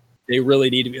 Which they really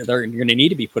need to be. They're going to need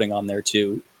to be putting on there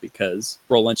too, because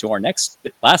roll into our last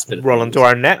bit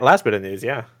of news.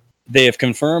 Yeah. They have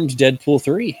confirmed Deadpool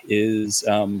 3 is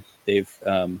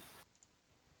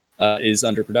is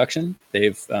under production.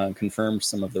 They've confirmed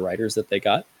some of the writers that they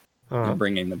got,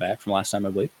 bringing them back from last time, I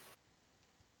believe.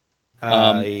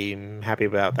 I'm happy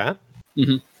about that.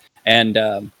 Mm-hmm. And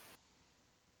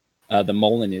the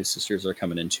Molyneux sisters are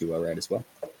coming into Red as well.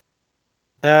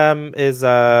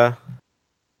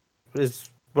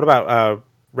 What about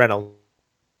Reynolds?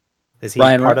 Is he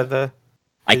Ryan part of the?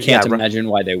 I can't imagine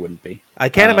why they wouldn't be. I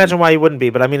can't imagine why he wouldn't be,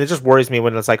 but I mean, it just worries me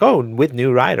when it's like, oh, with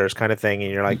new writers kind of thing,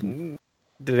 and you're like,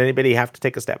 did anybody have to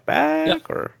take a step back?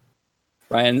 Or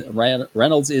Ryan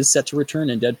Reynolds is set to return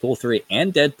in Deadpool 3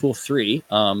 and Deadpool 3,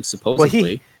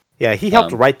 supposedly. Well, he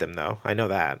helped write them, though. I know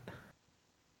that.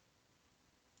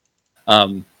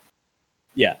 So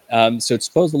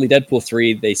supposedly Deadpool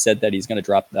 3, they said that he's going to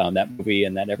drop that movie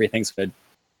and that everything's going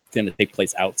to take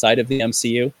place outside of the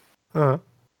MCU.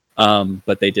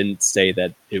 But they didn't say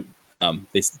that it.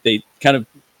 They kind of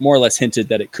more or less hinted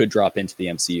that it could drop into the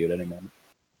MCU at any moment.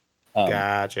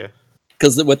 Gotcha.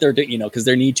 Because what they're doing, because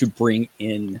they need to bring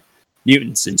in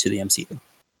mutants into the MCU,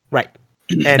 right?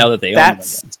 And now that they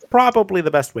that's probably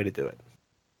the best way to do it.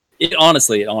 It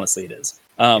honestly it is.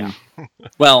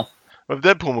 Well, with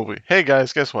the Deadpool movie, hey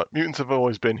guys, guess what? Mutants have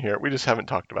always been here. We just haven't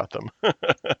talked about them.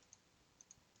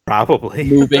 Probably.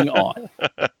 Moving on.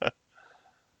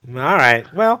 All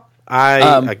right. Well,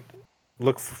 I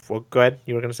look. Go ahead.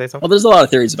 You were going to say something. Well, there's a lot of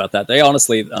theories about that. They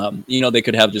honestly, they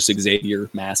could have just Xavier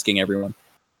masking everyone,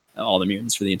 all the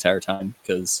mutants for the entire time,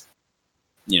 because,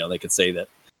 they could say that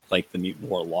like the mutant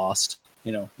war lost,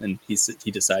 and he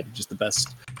decided just the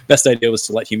best idea was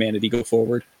to let humanity go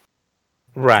forward,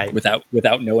 right?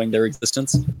 Without knowing their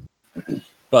existence.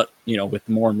 But with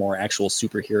more and more actual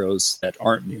superheroes that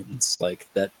aren't mutants, like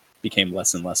that became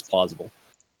less and less plausible.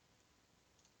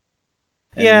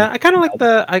 Yeah, I kind of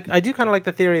like I do kind of like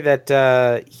the theory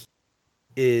that he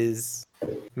is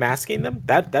masking them.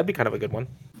 That'd be kind of a good one.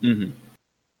 Mm-hmm.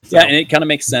 So, Yeah, and it kind of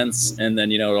makes sense. And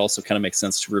then, it also kind of makes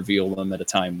sense to reveal them at a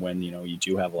time when, you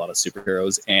do have a lot of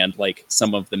superheroes and like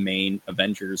some of the main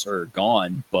Avengers are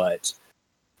gone, but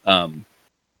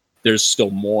there's still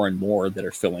more and more that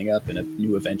are filling up and a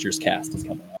new Avengers cast is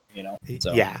coming up,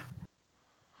 So, yeah.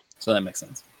 So that makes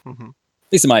sense. Mm-hmm.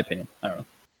 At least in my opinion. I don't know.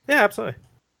 Yeah, absolutely.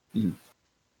 Mm-hmm.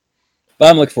 But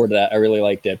I'm looking forward to that. I really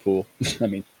like Deadpool. I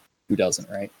mean, who doesn't,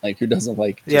 right? Like, who doesn't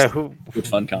like just good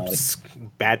fun comedy?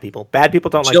 Bad people. Bad people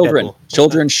don't Children. like Deadpool.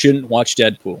 Children shouldn't watch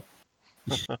Deadpool.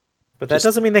 But that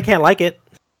doesn't mean they can't like it.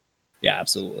 Yeah,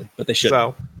 absolutely. But they should.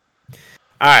 So,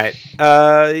 all right.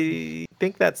 I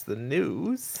think that's the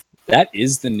news. That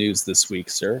is the news this week,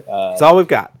 sir. That's all we've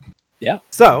got. Yeah.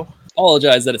 So,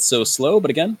 apologize that it's so slow, but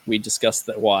again, we discussed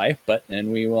that why.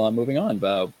 And we will moving on.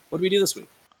 But what do we do this week?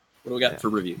 What do we got for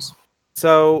reviews?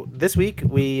 So this week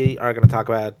we are going to talk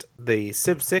about the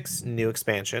Civ 6 new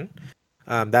expansion.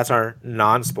 That's our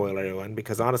non-spoiler one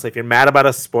because honestly, if you're mad about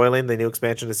us spoiling the new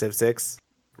expansion to Civ 6,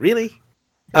 really,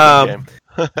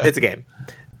 it's a game.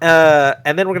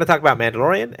 And then we're going to talk about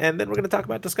Mandalorian, and then we're going to talk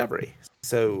about Discovery.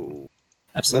 So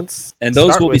absolutely, and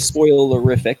those will be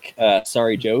spoilerific.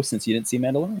 Sorry, Joe, since you didn't see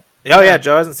Mandalorian. Oh yeah,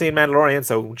 Joe hasn't seen Mandalorian,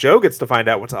 so Joe gets to find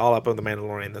out what's all up with the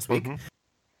Mandalorian this week.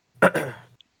 Mm-hmm.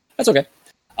 That's okay.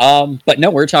 But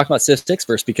no, we're talking about Civ 6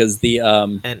 first because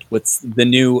what's the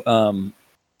new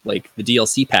like the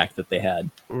DLC pack that they had.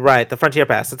 Right, the Frontier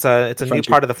Pass. It's a new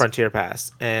part of the Frontier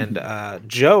Pass. And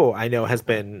Joe, I know, has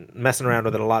been messing around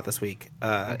with it a lot this week.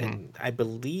 And I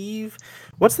believe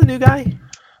what's the new guy?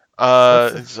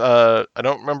 I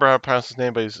don't remember how to pronounce his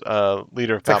name, but he's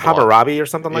leader of Babylon. Like Hammurabi or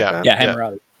something like that? Yeah,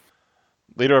 Hammurabi.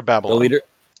 Leader of Babylon. The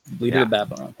leader of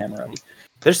Babylon, Hammurabi.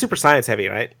 They're super science heavy,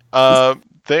 right?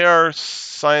 They are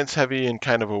science heavy in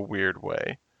kind of a weird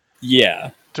way.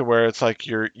 Yeah. To where it's like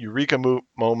your eureka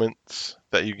moments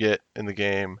that you get in the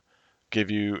game give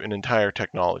you an entire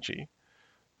technology.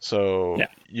 So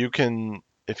you can,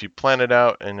 if you plan it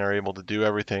out and are able to do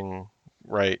everything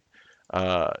right,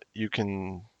 you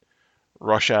can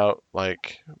rush out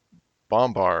like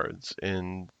bombards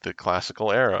in the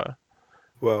classical era.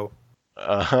 Whoa.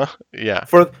 Yeah.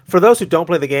 For those who don't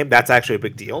play the game, that's actually a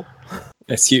big deal.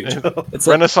 It's huge. It's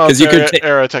Renaissance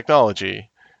era technology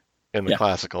in the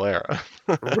classical era.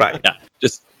 Right. Yeah.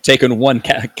 Just taking one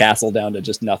castle down to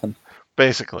just nothing.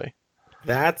 Basically.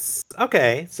 That's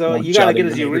okay. So you gotta get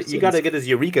his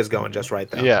eurekas going just right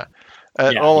though. Yeah.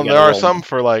 And there are some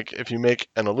for like if you make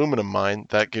an aluminum mine,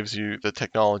 that gives you the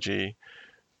technology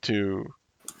to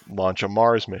launch a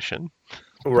Mars mission.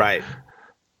 Right.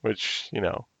 Which,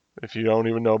 if you don't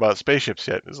even know about spaceships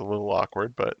yet, is a little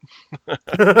awkward, but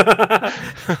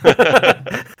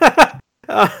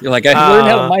you're like, I learned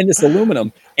how to mine this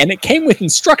aluminum, and it came with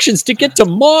instructions to get to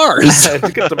Mars.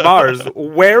 To get to Mars.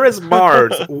 Where is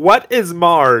Mars? What is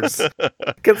Mars?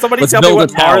 Can somebody tell me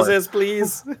what Mars is,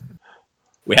 please?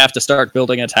 We have to start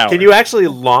building a tower. Can you actually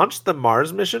launch the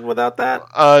Mars mission without that?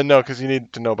 No, because you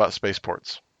need to know about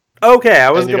spaceports. Okay,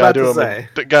 I was about to say.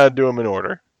 Gotta do them in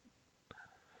order.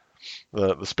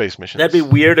 The space missions. That'd be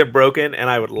weird and broken, and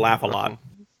I would laugh a lot.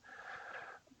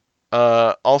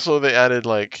 Also, they added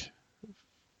like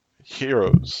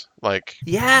heroes, like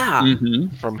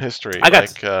from history,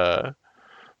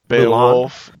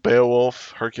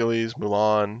 Beowulf, Hercules,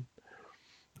 Mulan.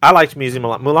 I liked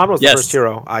Mulan. Mulan was the first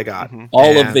hero I got.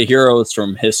 All of the heroes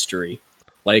from history,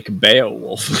 like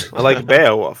Beowulf. I like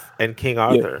Beowulf and King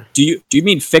Arthur. Do you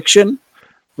mean fiction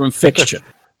from fiction?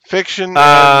 Fiction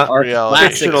and reality.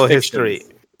 Fictional history.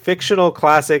 Fictional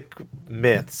classic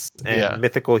myths and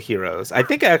mythical heroes. I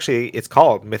think actually it's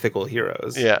called Mythical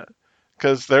Heroes. Yeah,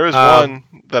 because there is one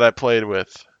that I played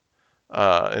with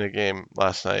in a game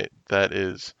last night that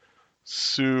is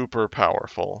super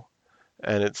powerful.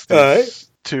 And it's these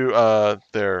two,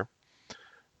 they're...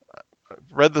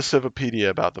 read the Civipedia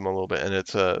about them a little bit, and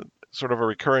it's a sort of a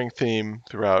recurring theme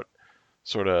throughout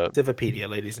Civipedia,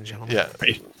 ladies and gentlemen. Yeah,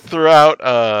 throughout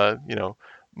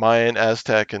Mayan,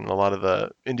 Aztec, and a lot of the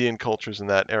Indian cultures in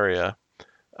that area.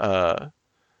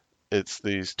 It's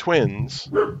these twins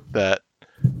that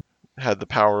had the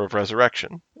power of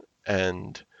resurrection,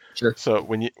 and so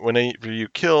whenever you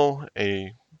kill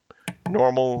a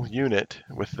normal unit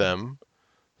with them,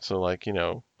 so like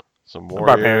some warriors,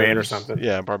 barbarian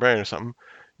or something,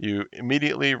 you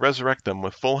immediately resurrect them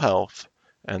with full health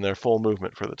and their full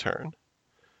movement for the turn.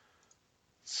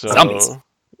 So, zombies.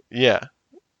 Yeah.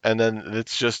 And then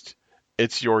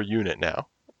it's your unit now.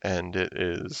 And it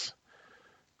is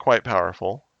quite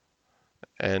powerful.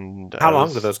 And how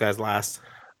long do those guys last?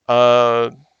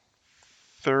 Uh,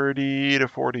 30 to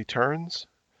 40 turns,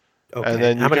 Okay. and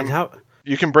then How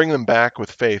you can bring them back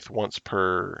with faith once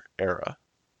per era.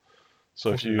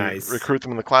 So if you nice. recruit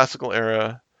them in the classical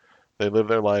era, they live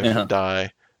their life Yeah. and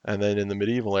die, and then in the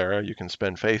medieval era, you can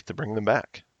spend faith to bring them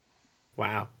back.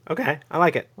 Wow. Okay. I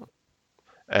like it.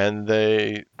 And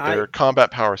their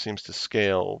combat power seems to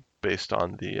scale based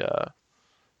on the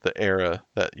era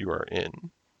that you are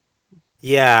in.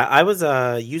 Yeah, I was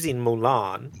using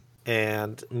Mulan,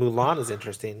 and Mulan is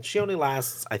interesting. She only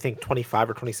lasts, I think,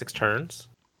 25 or 26 turns,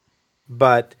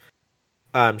 but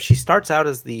she starts out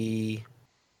as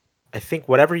I think,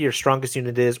 whatever your strongest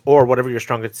unit is, or whatever your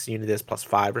strongest unit is plus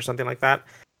 5 or something like that.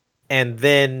 And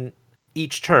then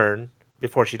each turn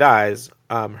before she dies,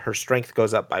 her strength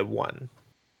goes up by 1,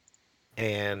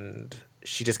 and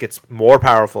she just gets more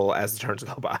powerful as the turns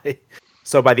go by.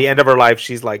 So by the end of her life,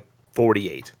 she's like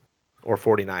 48 or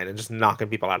 49 and just knocking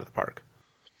people out of the park.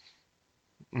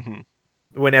 Mm-hmm.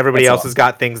 When everybody That's else awesome. has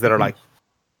got things that are like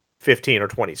 15 or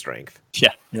 20 strength.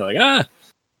 Yeah, you're like, ah.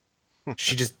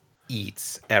 She just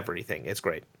eats everything. It's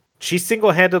great. She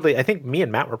single-handedly, I think me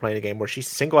and Matt were playing a game where she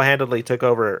single-handedly took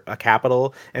over a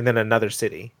capital and then another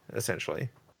city, essentially.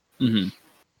 Mm-hmm.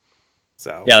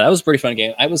 So Yeah, that was a pretty fun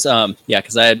game. I was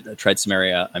because I had tried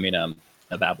Samaria. I mean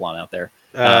Babylon out there.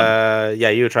 yeah,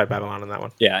 you tried Babylon on that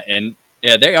one. Yeah, and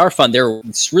yeah, they are fun.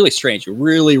 It's really strange. You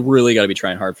really, really got to be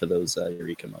trying hard for those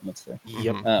Eureka moments there.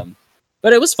 Yep.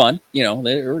 But it was fun. You know,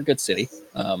 they were a good city.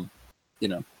 You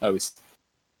know, I always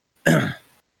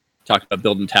talk about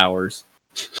building towers.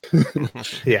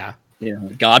 Yeah. You know,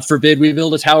 God forbid we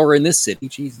build a tower in this city.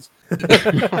 Jesus.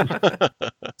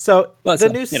 So But the so,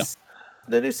 new you know.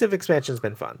 the new Civ expansion's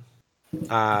been fun.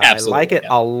 I Absolutely, like it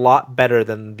yeah. a lot better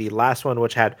than the last one,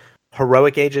 which had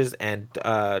heroic ages and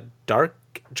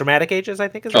dramatic ages. I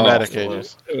think is what Dramatic it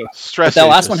was. ages. But Stress that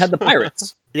last ages. one had the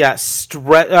pirates. Yeah, I'm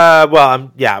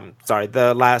sorry.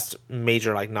 The last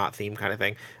major like not theme kind of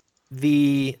thing.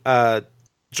 The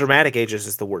dramatic ages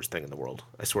is the worst thing in the world.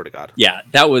 I swear to God. Yeah,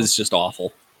 that was just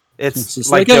awful. It's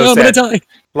just like oh, Joe I'm gonna said. die.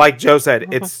 Like Joe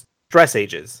said, it's stress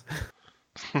ages.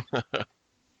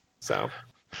 So,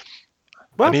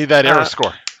 well, I need that error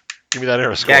score. Give me that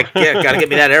error score. Yeah, gotta get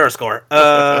me that error score.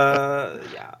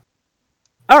 Yeah.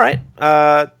 All right.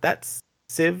 That's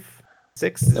Civ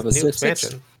 6's That was new Civ 6.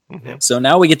 expansion. Yep. So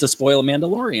now we get to spoil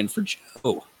Mandalorian for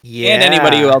Joe. Yeah. And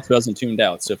anybody else who hasn't tuned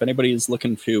out. So if anybody is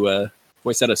looking to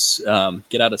voice out of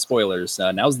get out of spoilers,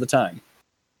 now's the time.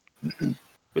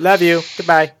 We love you.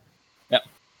 Goodbye. Yep.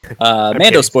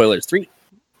 Mando spoilers. 3,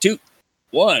 2,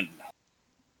 1.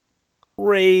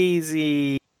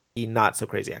 Crazy, not so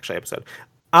crazy actually episode.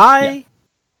 I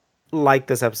like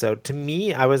this episode. To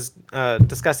me, I was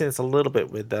discussing this a little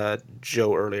bit with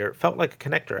Joe earlier. It felt like a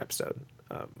connector episode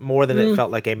more than it felt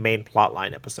like a main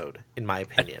plotline episode, in my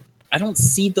opinion. I don't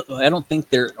think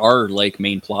there are like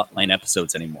main plotline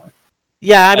episodes anymore.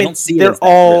 Yeah, I mean don't see they're it as that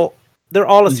all they're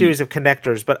all a series of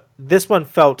connectors, but this one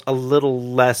felt a little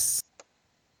less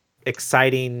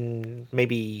exciting,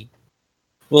 maybe.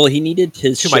 Well, he needed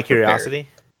his to ship my curiosity.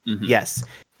 repaired. Yes,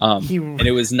 and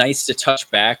it was nice to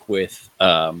touch back with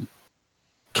Cara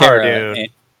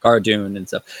Dune and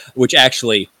stuff, which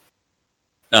actually,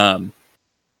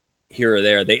 here or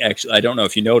there, I don't know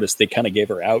if you noticed, they kind of gave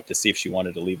her out to see if she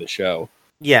wanted to leave the show.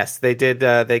 Yes, they did.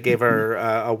 They gave her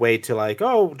a way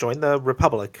to join the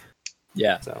Republic.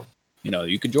 Yeah. So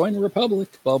you could join the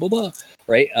Republic, blah blah blah,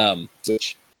 right?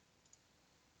 Which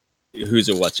who's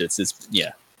a what's it's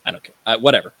yeah, I don't care.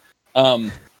 Whatever.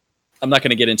 I'm not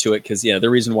going to get into it because the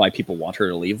reason why people want her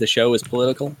to leave the show is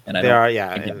political, and I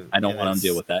don't want to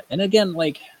deal with that. And again,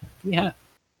 like we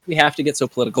have to get so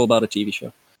political about a TV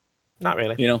show. Not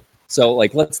really. So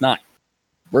let's not.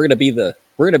 We're gonna be the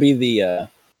what's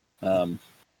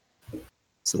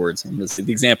the words?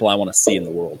 The example I want to see in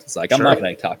the world. It's like I'm not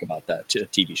going to talk about that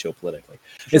TV show politically.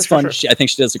 It's fun. Sure. I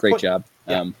think she does a great job.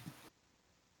 Yeah.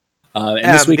 And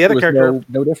this week was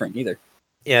no different either.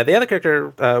 Yeah, the other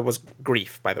character was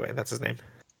Grief, by the way. That's his name.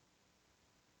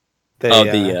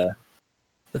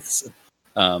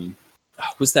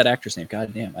 Who's that actor's name?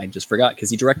 God damn, I just forgot because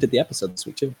he directed the episode this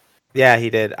week too. Yeah, he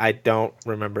did. I don't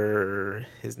remember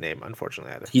his name,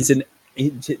 unfortunately. Either. He's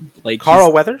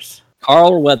Carl Weathers.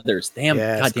 Carl Weathers. Damn,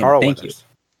 yes, God damn, Carl thank Weathers.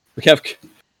 You. We have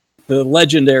the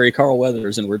legendary Carl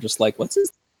Weathers, and we're just like, what's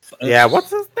his? Yeah, what's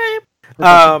his name?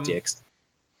 Dicks.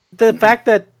 The fact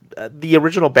that the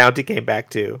original bounty came back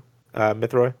to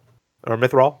Mithril.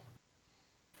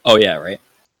 Oh yeah, right.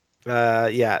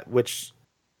 Yeah, which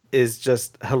is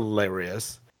just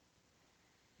hilarious.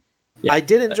 Yeah. I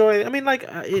did enjoy. I mean, like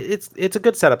it's a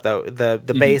good setup though.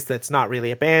 The base that's not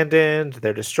really abandoned.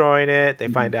 They're destroying it. They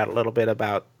find out a little bit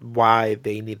about why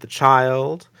they need the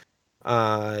child.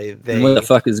 And what the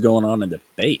fuck is going on in the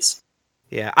base?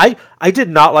 Yeah, I did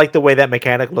not like the way that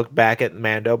mechanic looked back at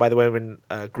Mando. By the way, when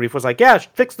Grief was like, "Yeah,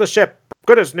 fix the ship,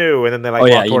 good as new," and then they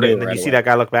like walk toward it, and then you see that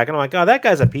guy look back, and I'm like, "Oh, that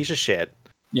guy's a piece of shit."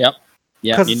 Yep.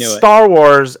 Yeah, because you knew Star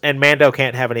Wars and Mando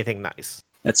can't have anything nice.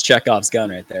 That's Chekhov's gun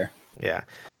right there. Yeah.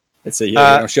 It's you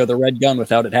don't show the red gun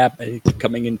without it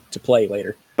coming into play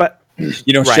later. But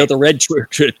you don't show the red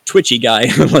twitchy guy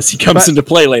unless he comes into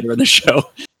play later in the show.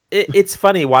 It's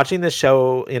funny watching this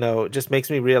show. Just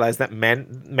makes me realize that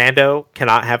Mando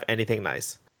cannot have anything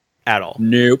nice at all.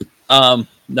 Nope.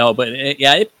 No, but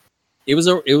it was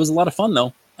a lot of fun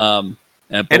though. And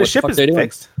his ship is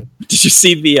fixed. Did you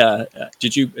see the?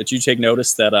 Did you take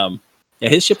notice that?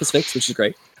 His ship is fixed, which is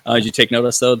great. Did you take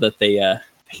notice though that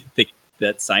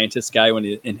that scientist guy when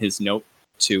in his note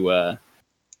to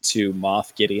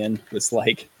Moff Gideon was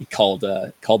like called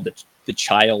the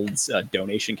child's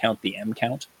donation count the M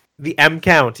count. The M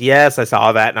count, yes, I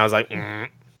saw that, and I was like,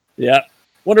 yeah.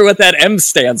 Wonder what that M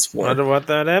stands for. Wonder what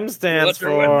that M stands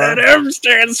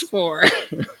for.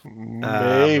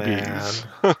 Maybe.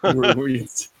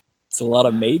 It's a lot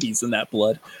of maybes in that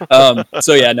blood.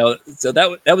 So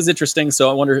that was interesting. So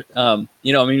I wonder,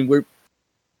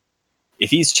 if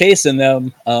he's chasing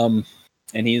them, and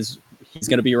he's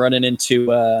going to be running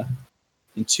into a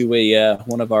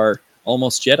one of our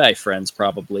almost Jedi friends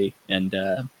probably, and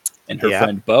her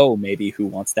friend Bo maybe, who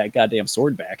wants that goddamn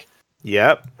sword back.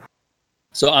 Yep.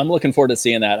 So I'm looking forward to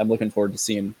seeing that. I'm looking forward to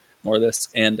seeing more of this.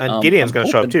 And Gideon's going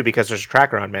to show up too because there's a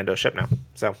tracker on Mando's ship now.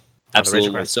 So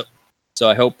absolutely. So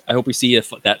I hope we see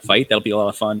that fight. That'll be a lot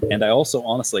of fun. And I also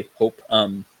honestly hope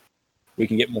we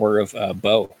can get more of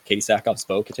Bo, Katie Sackhoff's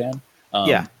Bo Katan.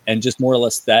 And just more or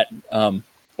less that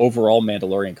overall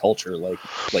Mandalorian culture, like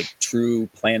true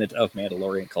Planet of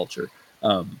Mandalorian culture,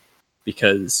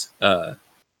 because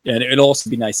and it'll also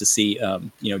be nice to see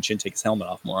Jin take his helmet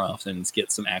off more often and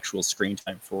get some actual screen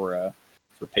time for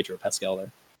Pedro Pascal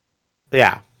there.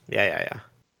 Yeah.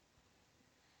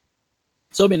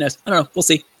 So it'll be nice. I don't know. We'll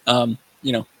see. We'll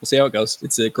see how it goes.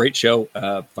 It's a great show.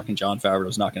 Fucking Jon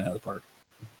Favreau's knocking it out of the park.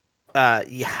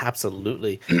 Yeah,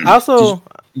 absolutely. Also,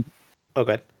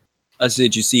 good.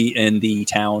 Did you see in the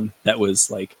town that was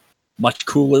like much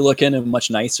cooler looking and much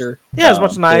nicer? Yeah, it was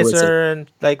much nicer, and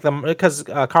like because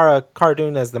Cara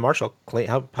Dune as the marshal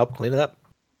helped clean it up.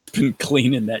 Been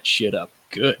cleaning that shit up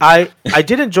good. I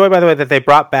did enjoy, by the way, that they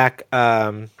brought back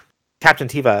Captain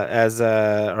Teva as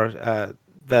the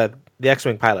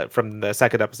X-wing pilot from the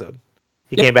second episode.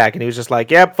 He came back and he was just like,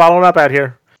 "Yep, following up out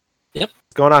here. Yep,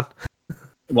 what's going on?"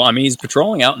 Well, I mean, he's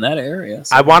patrolling out in that area.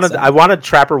 So I wanted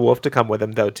Trapper Wolf to come with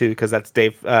him though too, because that's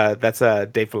Dave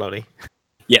Filoni.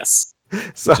 Yes.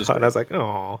 So and I was like,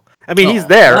 "Oh, I mean, he's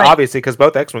there obviously because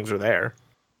both X-wings are there."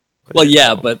 Well,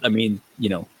 yeah, but I mean,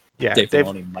 Dave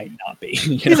Filoni might not be.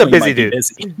 He's a busy dude.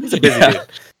 He's a busy dude.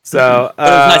 So but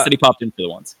it was nice that he popped in for the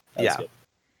once. That was good.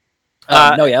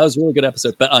 It was a really good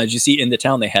episode. But did you see in the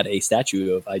town they had a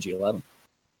statue of IG-11?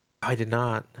 I did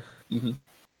not. Mm-hmm.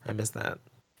 I missed that.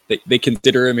 They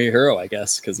consider him a hero, I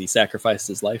guess, because he sacrificed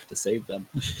his life to save them.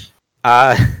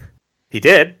 He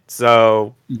did.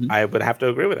 So I would have to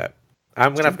agree with that.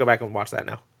 I'm gonna have to go back and watch that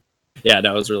now. Yeah,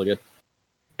 that was really good.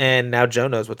 And now Joe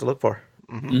knows what to look for.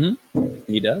 Mm-hmm.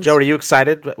 He does. Joe, are you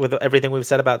excited with everything we've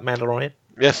said about Mandalorian?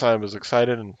 Yes, I was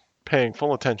excited and paying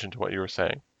full attention to what you were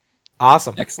saying.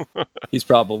 Awesome. He's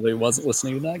probably wasn't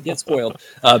listening to that. Get spoiled.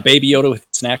 Baby Yoda with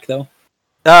snack though.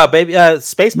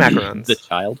 Space macaroons. The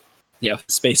child. Yeah,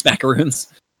 space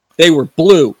macaroons. They were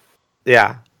blue.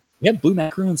 Yeah. We have blue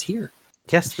macaroons here.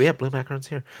 Yes, we have blue macaroons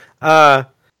here.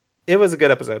 It was a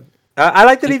good episode. I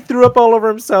like that he threw up all over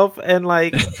himself and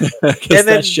like, because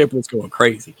that ship was going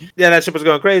crazy. Yeah, that ship was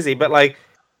going crazy. But like,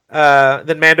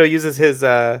 then Mando uses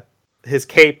his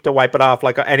cape to wipe it off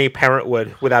like any parent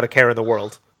would without a care in the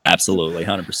world. Absolutely,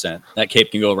 100%. That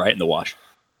cape can go right in the wash.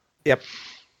 Yep.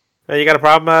 You got a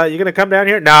problem? You gonna come down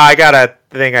here? No, I got a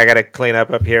thing I gotta clean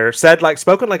up here.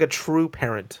 Spoken like a true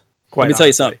parent. Let me tell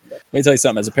you something.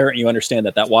 As a parent, you understand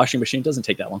that washing machine doesn't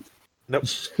take that long. Nope.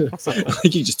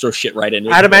 You just throw shit right in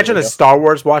it. I'd imagine a Star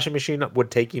Wars washing machine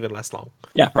would take even less long.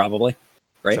 Yeah, probably.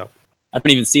 Right. So, I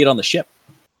didn't even see it on the ship.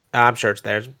 I'm sure it's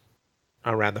there,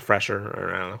 around the fresher,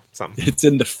 or I don't know, something. It's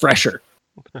in the fresher.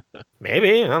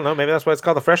 Maybe, I don't know. Maybe that's why it's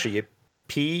called the fresher. You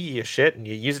pee, you shit, and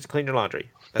you use it to clean your laundry.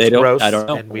 That's gross. I don't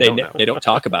know. They don't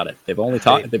talk about it. They've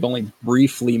only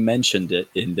briefly mentioned it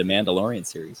in the Mandalorian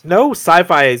series. No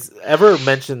sci-fi's ever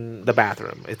mentioned the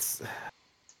bathroom. It's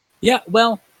yeah.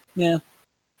 Well, yeah.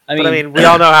 I But I mean, we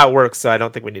all know how it works, so I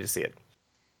don't think we need to see it.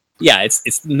 yeah,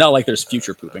 it's not like there's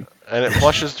future pooping. And it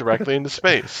flushes directly into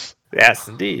space, Yes,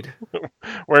 indeed.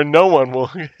 where no one will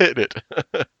hit it.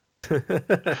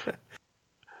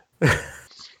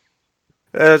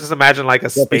 Just imagine like a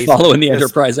We'll be space. following the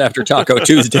Enterprise after Taco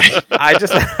Tuesday.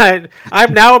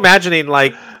 I'm now imagining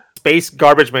like space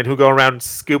garbage men who go around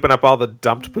scooping up all the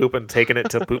dumped poop and taking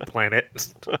it to Poop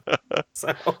Planet.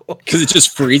 So Because it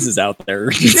just freezes out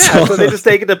there. yeah, so they just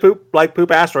take it to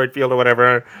poop asteroid field or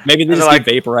whatever. Maybe they And just they're get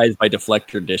vaporized by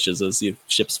deflector dishes as the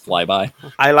ships fly by.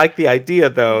 I like the idea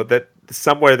though that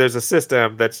somewhere there's a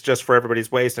system that's just for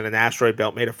everybody's waste and an asteroid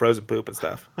belt made of frozen poop and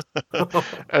stuff.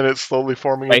 And it's slowly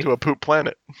forming Right. into a poop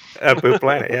planet A Poop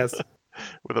Planet, yes.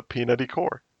 with a peanutty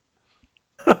core.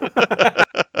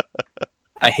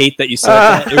 I hate that you said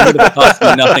that. It would have cost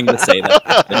me nothing to say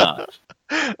that. Not.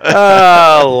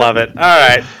 Oh, love it. All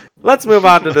right. Let's move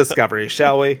on to Discovery,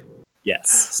 shall we? Yes,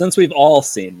 since we've all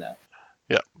seen that.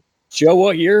 Yeah. Joe,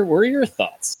 what were your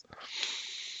thoughts?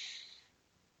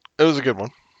 It was a good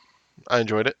one. I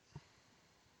enjoyed it.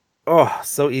 Oh,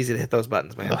 so easy to hit those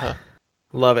buttons, man. Uh-huh.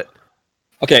 Love it.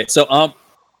 Okay, so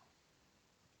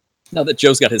now that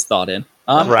Joe's got his thought in,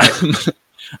 Right.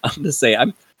 I'm gonna say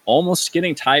I'm almost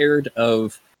getting tired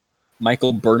of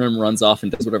Michael Burnham runs off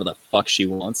and does whatever the fuck she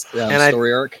wants.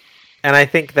 Story arc. And I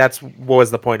think that's what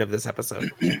was the point of this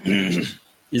episode.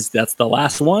 Is that's the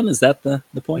last one? Is that the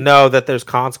point? No, that there's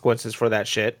consequences for that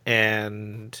shit,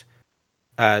 and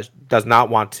does not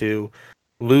want to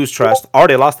lose trust.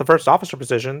 Already lost the first officer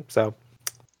position, so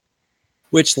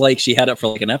Which, like, she had it for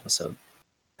like an episode.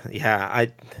 yeah,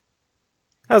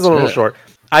 that was a little short.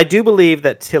 I do believe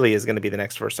that Tilly is going to be the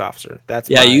next first officer. That's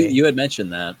you had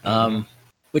mentioned that.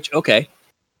 Which okay.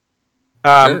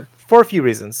 Sure. For a few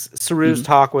reasons. Saru's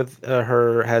talk with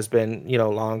her has been,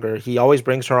 longer. He always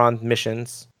brings her on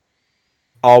missions.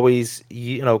 Always,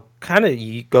 kind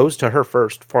of goes to her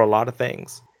first for a lot of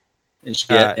things. And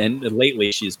and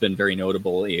lately she's been very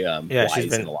notably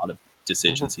wise in a lot of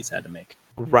decisions he's had to make.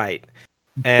 Right.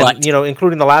 And,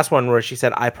 including the last one where she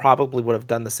said, I probably would have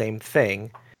done the same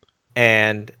thing.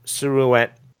 And Saru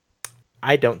went,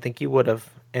 I don't think you would have.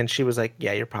 And she was like,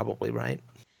 yeah, you're probably right.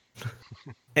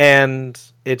 And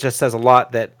it just says a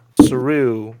lot that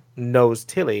Saru knows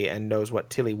Tilly and knows what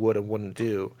Tilly would and wouldn't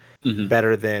do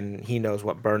better than he knows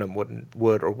what Burnham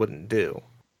would or wouldn't do.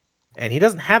 And he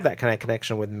doesn't have that kind of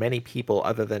connection with many people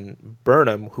other than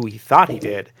Burnham, who he thought he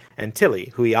did, and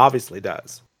Tilly, who he obviously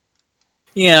does.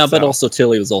 Yeah, but also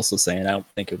Tilly was also saying, I don't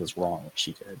think it was wrong what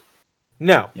she did.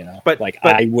 No, but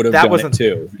I would have done it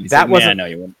too. That wasn't. No,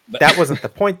 you wouldn't. That wasn't the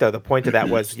point, though. The point of that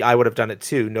was, I would have done it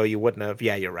too. No, you wouldn't have.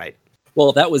 Yeah, you're right.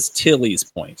 Well, that was Tilly's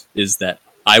point. Is that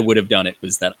I would have done it?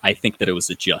 Was that I think that it was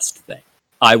a just thing.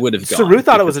 I would have. Saru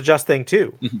thought it was a just thing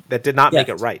too. That did not make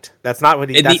it right. That's not what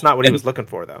he. That's not what he was looking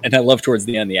for, though. And I love towards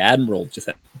the end, the Admiral just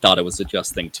thought it was a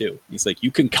just thing too. He's like, you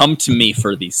can come to me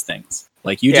for these things.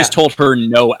 Like you just told her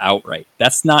no outright.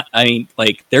 That's not. I mean,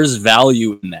 like there's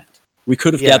value in that. We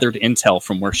could have gathered intel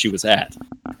from where she was at.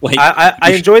 Like,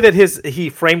 I enjoy that he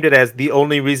framed it as the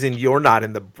only reason you're not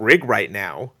in the brig right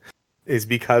now is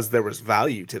because there was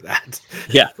value to that.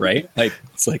 Yeah, right. Like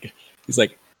it's like he's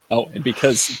like, oh, and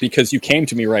because you came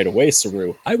to me right away,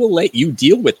 Saru, I will let you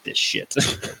deal with this shit.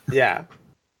 Yeah.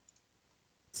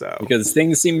 So because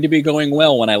things seem to be going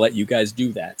well when I let you guys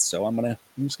do that, so I'm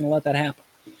just gonna let that happen.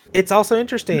 It's also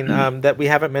interesting that we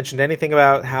haven't mentioned anything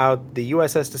about how the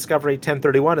USS Discovery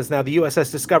 1031 is now the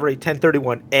USS Discovery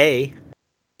 1031A.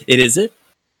 Is it?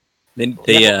 They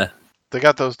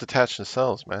got those detached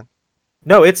nacelles, man.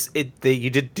 No,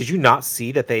 did you not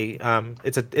see that they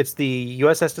it's the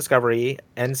USS Discovery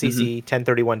NCC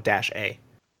 1031-A.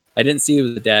 I didn't see it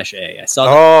was the -A. I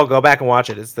saw Oh, go back and watch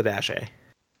it. It's the -A.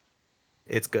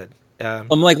 It's good.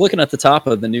 I'm like looking at the top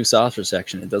of the new saucer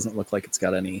section. It doesn't look like it's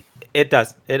got any. It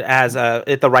does. It has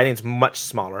the writing's much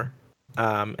smaller,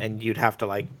 and you'd have to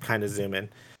like kind of zoom in.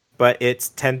 But it's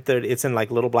 1030. It's in like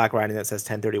little black writing that says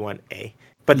 1031A.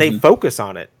 But they focus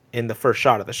on it in the first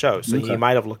shot of the show, so you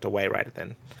might have looked away right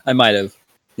then. I might have.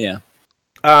 Yeah.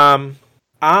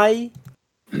 I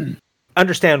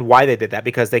understand why they did that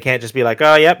because they can't just be like,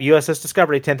 oh, yep, USS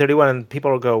Discovery 1031, and people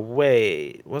will go,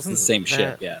 wait, wasn't it's the same that,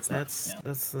 ship? Yeah,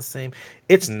 that's the same.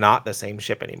 It's not the same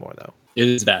ship anymore, though. It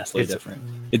is vastly different.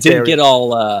 It didn't get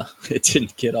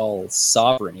all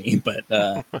sovereign-y, but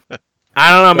I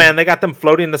don't know, man. They got them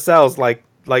floating in the cells, like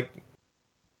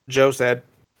Joe said.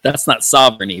 That's not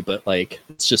sovereign-y, but like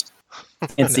it's just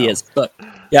fancy as fuck.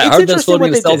 Yeah, how are those floating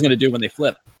in the cells going to do when they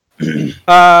flip?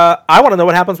 I want to know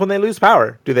what happens when they lose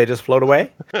power. Do they just float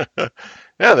away?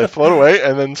 Yeah, they float away,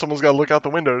 and then someone's got to look out the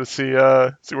window to see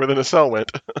where the nacelle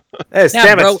went. Hey,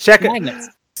 Yeah, bro, Stamets, check it. magnets.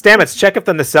 Stamets, check if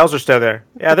the nacelles are still there.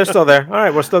 Yeah, they're still there. All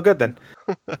right, we're still good then.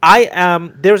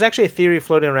 There was actually a theory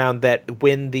floating around that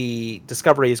when the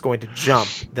Discovery is going to jump,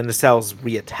 the nacelles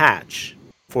reattach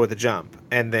for the jump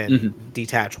and then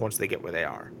detach once they get where they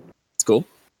are. It's cool.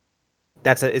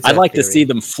 I'd like to see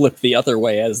them flip the other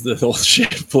way as the whole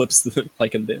ship flips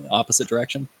like in the opposite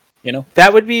direction. You know,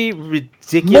 that would be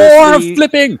ridiculous. More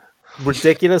flipping.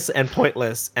 Ridiculous and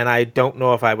pointless, and I don't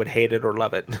know if I would hate it or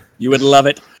love it. You would love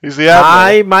it. He's the admiral.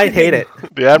 I might hate it.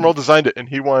 The admiral designed it, and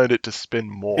he wanted it to spin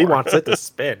more. He wants it to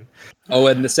spin. Oh,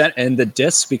 and the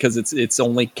disc, because it's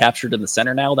only captured in the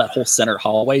center now. That whole center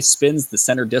hallway spins. The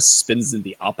center disc spins in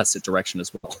the opposite direction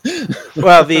as well.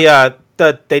 Well, they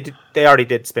already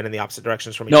did spin in the opposite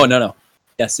directions from each other. No.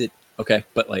 Yes, okay,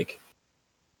 but like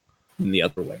in the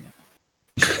other way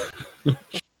now.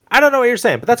 I don't know what you're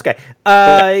saying, but that's okay.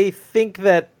 I think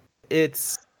that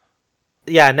it's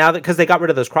now that because they got rid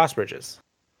of those cross bridges.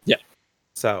 Yeah.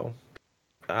 So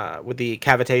with the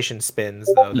cavitation spins,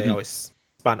 though, they always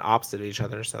spun opposite of each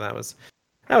other, so that was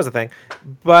a thing.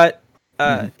 But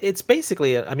it's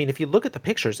basically, I mean, if you look at the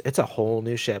pictures, it's a whole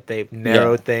new ship. They've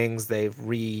narrowed things, they've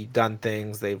redone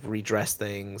things, they've redressed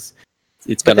things.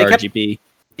 It's got RGB.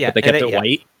 But they kept it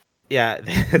white. Yeah,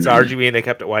 it's RGB and they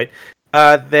kept it white.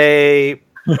 They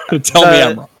Tell me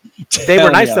I'm wrong. They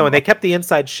were nice though, and they kept the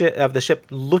inside of the ship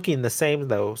looking the same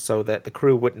though, so that the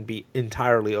crew wouldn't be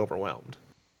entirely overwhelmed.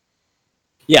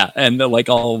 Yeah, and like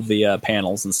all of the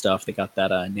panels and stuff, they got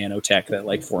that nanotech that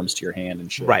like forms to your hand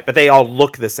and shit. Right, but they all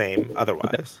look the same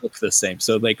otherwise. Look the same,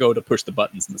 so they go to push the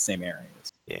buttons in the same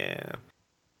areas. Yeah.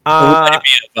 On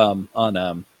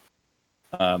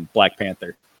Black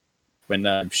Panther,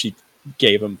 when she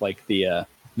gave him like the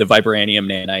vibranium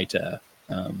nanite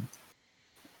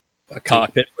a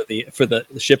cockpit for the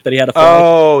ship that he had to fly.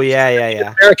 Oh yeah.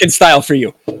 American style for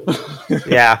you.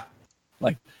 Yeah.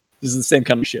 Like this is the same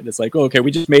kind of shit. It's like, oh, okay,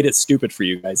 we just made it stupid for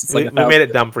you guys. It's like we made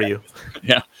it dumb for you.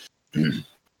 Yeah.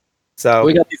 So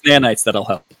we got these nanites that'll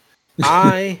help.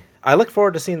 I look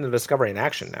forward to seeing the Discovery in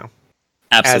action now.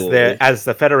 Absolutely. As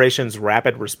the Federation's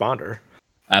rapid responder.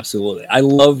 Absolutely. I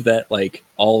love that like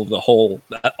all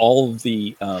of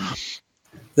the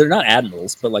they're not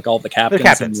admirals, but like all the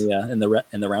captains in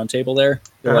the round table there.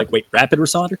 They're like, wait, rapid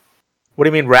responder? What do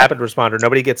you mean rapid responder?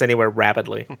 Nobody gets anywhere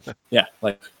rapidly. Yeah,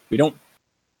 like we don't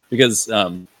because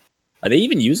are they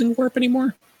even using warp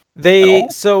anymore?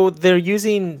 So they're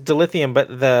using dilithium,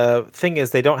 but the thing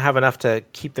is they don't have enough to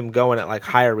keep them going at like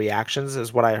higher reactions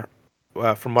is what I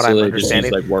from what I'm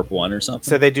understanding. Just use like warp 1 or something.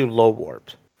 So they do low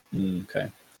warp.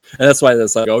 Okay. And that's why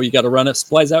that's like, oh, you got to run it.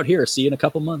 Supplies out here. See you in a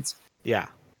couple months. Yeah.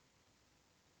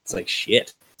 It's like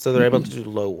shit. So they're able to do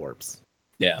low warps.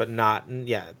 Yeah. But not,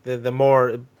 the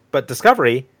more, but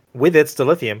Discovery with its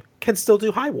dilithium can still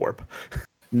do high warp.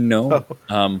 No.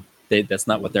 That's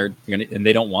not what they're going to, and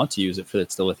they don't want to use it for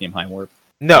its dilithium high warp.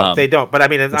 No, they don't. But I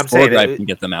mean, I'm saying drive can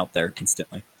get them out there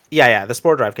instantly. Yeah, the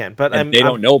spore drive can. But they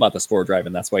don't know about the spore drive,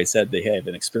 and that's why he said they have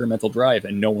an experimental drive,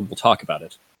 and no one will talk about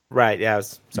it. Right. Yeah.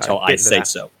 Until I say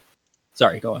so.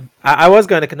 Sorry, go on. I was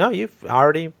going to. No, you've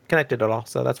already connected it all,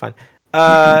 so that's fine.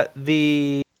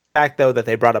 The fact, though, that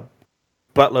they brought a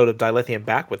buttload of dilithium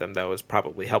back with them, though, is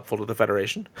probably helpful to the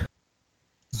Federation.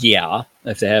 Yeah,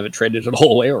 if they haven't traded it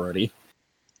all away already.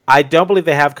 I don't believe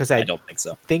they have, because I don't think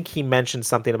so. I think he mentioned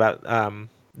something about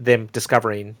them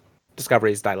Discovery's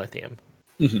dilithium.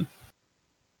 Mm-hmm.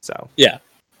 So yeah.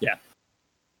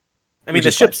 I mean,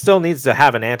 the ship still needs to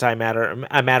have a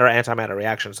matter-antimatter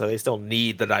reaction, so they still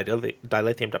need the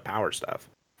dilithium to power stuff.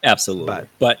 Absolutely,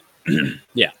 but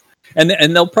yeah, and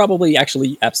they'll probably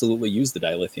actually absolutely use the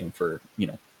dilithium for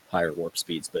higher warp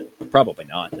speeds, but probably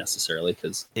not necessarily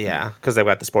because they've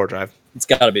got the spore drive. It's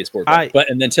got to be a spore drive.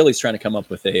 And then Tilly's trying to come up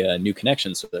with a new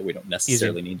connection so that we don't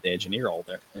necessarily need to engineer all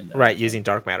there. Using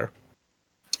dark matter.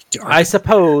 I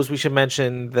suppose we should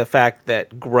mention the fact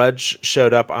that Grudge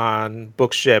showed up on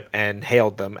Book's ship and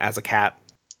hailed them as a cat.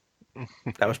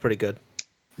 That was pretty good.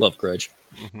 Love Grudge.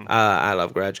 I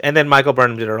love Grudge. And then Michael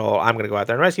Burnham did her whole "I'm going to go out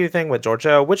there and rescue" thing with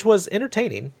Giorgio, which was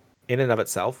entertaining in and of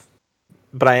itself.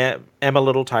 But I am a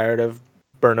little tired of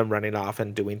Burnham running off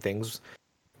and doing things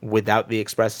without the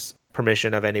express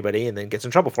permission of anybody and then gets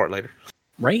in trouble for it later.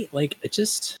 Right? Like,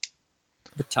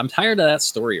 I'm tired of that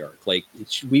story arc. Like,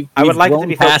 I would like it to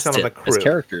be focused on the crew. As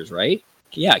characters, right?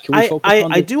 Yeah, can we focus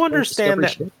on I do understand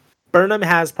that Burnham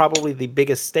has probably the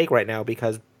biggest stake right now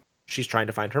because she's trying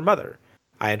to find her mother.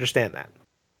 I understand that.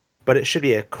 But it should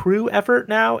be a crew effort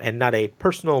now and not a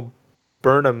personal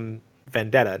Burnham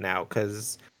vendetta now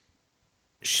because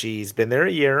she's been there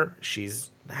a year.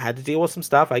 She's had to deal with some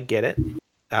stuff. I get it.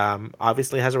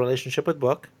 Obviously has a relationship with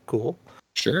Book. Cool.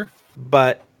 Sure.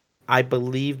 But I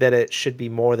believe that it should be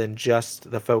more than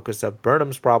just the focus of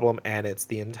Burnham's problem, and it's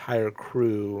the entire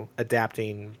crew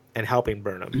adapting and helping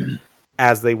Burnham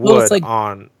as they would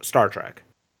on Star Trek.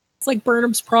 It's like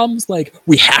Burnham's problems. Like,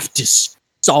 we have to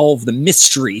solve the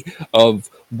mystery of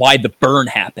why the burn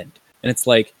happened. And it's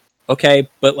like, okay,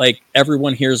 but like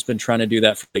everyone here has been trying to do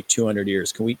that for like 200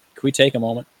 years. Can we take a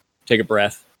moment, take a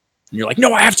breath? And you're like,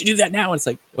 no, I have to do that now. And it's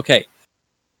like, okay.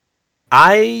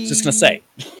 I just gonna say,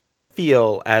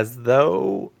 feel as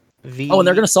though and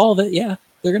they're gonna solve it. Yeah,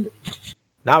 they're gonna.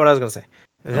 Not what I was gonna say.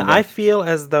 Okay. I feel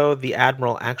as though the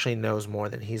Admiral actually knows more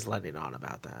than he's letting on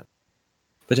about that.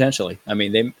 Potentially. I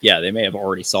mean, they may have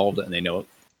already solved it and they know it.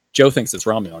 Joe thinks it's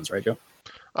Romulans, right, Joe?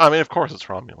 I mean, of course it's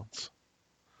Romulans.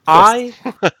 I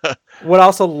would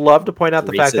also love to point out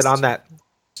the fact that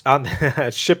on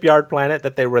the shipyard planet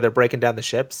where they're breaking down the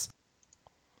ships,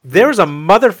 there's a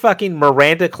motherfucking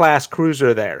Miranda class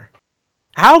cruiser there.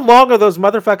 How long are those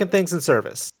motherfucking things in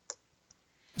service?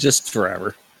 Just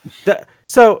forever.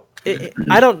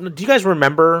 I don't. Do you guys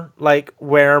remember like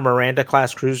where Miranda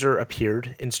class cruiser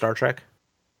appeared in Star Trek?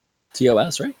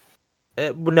 TOS, right?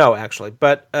 No, actually,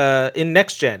 but in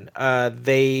Next Gen,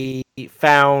 they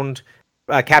found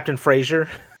Captain Fraser,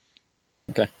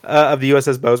 okay, of the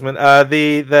USS Bozeman,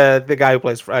 the guy who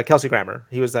plays Kelsey Grammer.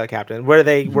 He was captain. Where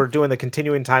they were doing the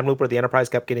continuing time loop where the Enterprise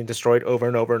kept getting destroyed over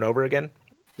and over and over again.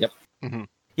 Yep. Mm-hmm.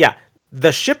 Yeah,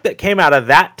 the ship that came out of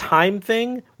that time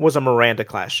thing was a Miranda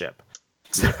class ship.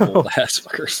 Old ass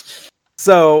fuckers.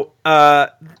 So,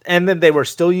 and then they were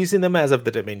still using them as of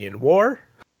the Dominion War.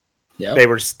 Yep. They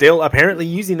were still apparently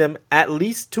using them at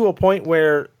least to a point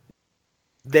where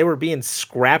they were being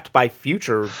scrapped by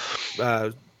future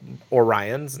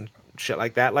Orions and shit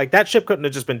like that. Like, that ship couldn't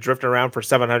have just been drifting around for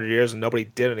 700 years and nobody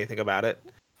did anything about it.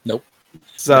 Nope.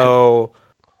 So,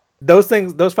 those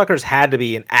fuckers had to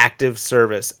be in active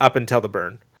service up until the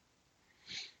burn.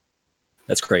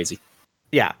 That's crazy.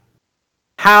 Yeah.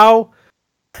 How?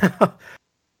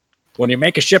 When you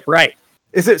make a ship right.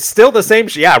 Is it still the same?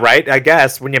 Yeah, right. I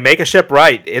guess when you make a ship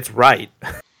right, it's right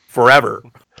forever.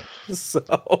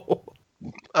 So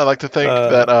I like to think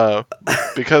that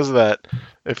because of that,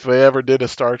 if they ever did a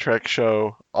Star Trek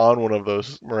show on one of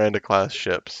those Miranda class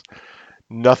ships,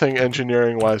 nothing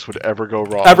engineering wise would ever go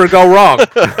wrong. That's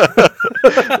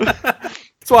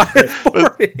why it's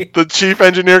boring. The chief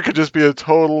engineer could just be a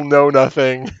total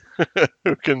know-nothing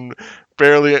who can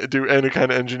barely do any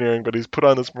kind of engineering, but he's put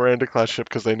on this Miranda class ship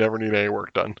because they never need any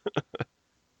work done.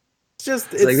 It's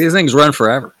like these things run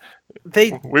forever.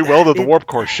 We welded the warp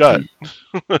core shut.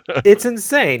 It's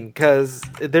insane because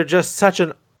they're just such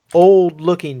an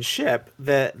old-looking ship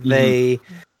that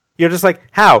you're just like,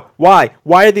 how? Why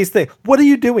are these things? What are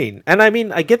you doing? And I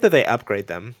mean, I get that they upgrade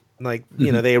them. Like,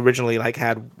 you know, they originally like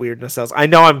had weird nacelles. I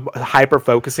know I'm hyper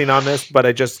focusing on this, but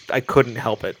I couldn't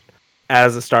help it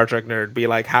as a Star Trek nerd be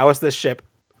like, how is this ship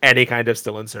any kind of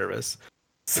still in service?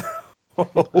 So,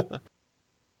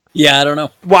 yeah, I don't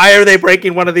know. Why are they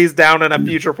breaking one of these down on a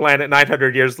future planet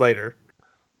 900 years later?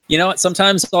 You know what?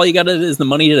 Sometimes all you got is the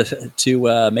money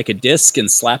to make a disc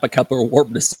and slap a couple of warp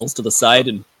missiles to the side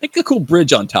and make a cool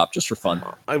bridge on top just for fun.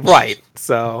 Right.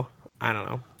 So, I don't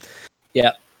know.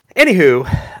 Yeah. Anywho,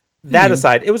 that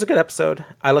aside, it was a good episode.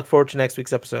 I look forward to next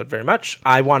week's episode very much.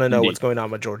 I want to know what's going on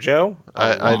with Giorgio.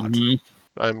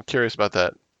 I'm curious about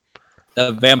that.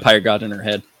 The vampire got in her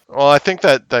head. Well, I think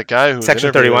that guy who's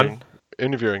Section 31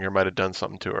 interviewing her might have done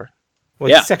something to her. Well,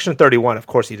 yeah. He's Section 31. Of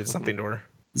course he did something to her.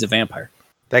 He's a vampire.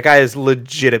 That guy is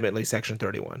legitimately Section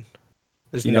 31.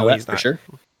 There's you know that he's for not. Sure?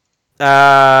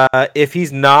 If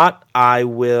he's not, I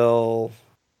will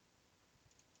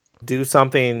do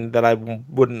something that I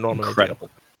wouldn't normally Incredible.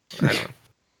 do. I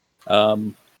don't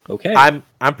know. Okay.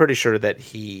 I'm pretty sure that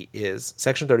he is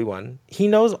Section 31. He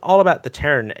knows all about the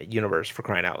Terran universe, for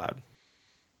crying out loud.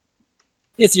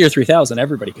 It's year 3000.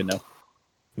 Everybody could know.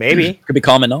 Maybe. Could be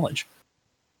common knowledge.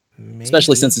 Maybe.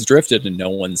 Especially since it's drifted and no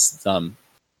one's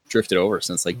drifted over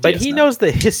since like. But DS9. he knows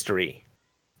the history,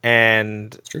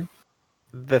 and it's true.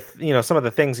 Some of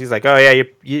the things he's like, oh yeah,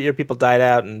 your people died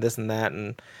out and this and that,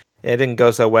 and it didn't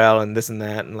go so well and this and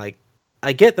that, and like,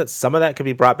 I get that some of that could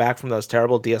be brought back from those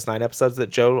terrible DS9 episodes that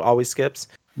Joe always skips.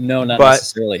 No, not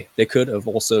necessarily. They could have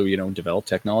also, developed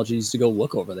technologies to go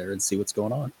look over there and see what's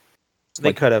going on.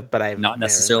 They could have, but I not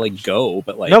necessarily go,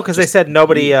 but like no, because they said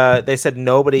nobody. They said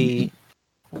nobody.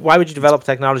 Why would you develop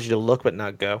technology to look but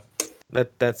not go?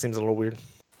 That seems a little weird.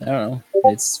 I don't know.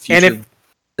 It's future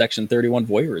Section 31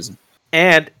 voyeurism.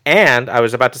 And I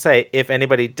was about to say, if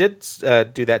anybody did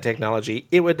do that technology,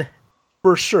 it would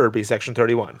for sure be Section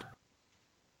 31.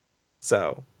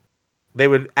 So they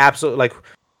would absolutely, like,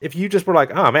 if you just were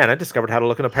like, oh man, I discovered how to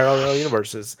look into parallel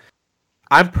universes,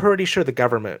 I'm pretty sure the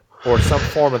government or some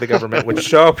form of the government would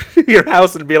show up to your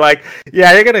house and be like,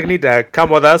 yeah, you're going to need to come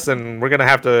with us and we're going to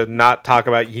have to not talk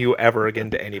about you ever again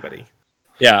to anybody.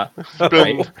 Yeah.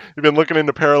 You've been looking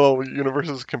into parallel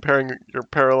universes, comparing your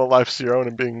parallel lives to your own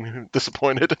and being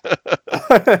disappointed.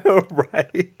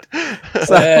 Right.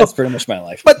 So, that's pretty much my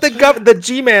life. But the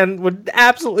G-Man would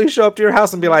absolutely show up to your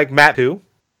house and be like, Matt who?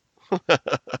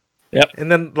 Yep.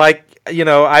 And then, like, you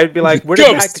know, I'd be like, where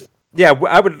did Matt... Yeah,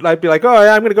 I'd be like, oh,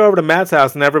 I'm going to go over to Matt's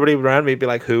house. And everybody around me would be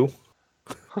like, who?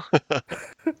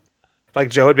 Like,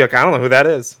 Joe would be like, I don't know who that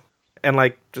is. And,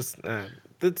 like, just...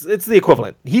 it's the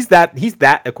equivalent. He's that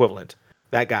equivalent.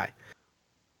 That guy.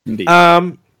 Indeed. I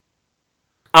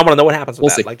want to know what happens with We'll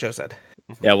that, see. like Joe said.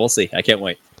 Yeah, we'll see. I can't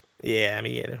wait. Yeah,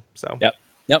 me either. So.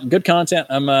 Yep, good content.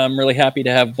 I'm really happy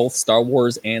to have both Star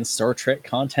Wars and Star Trek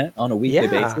content on a weekly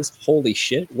basis. Holy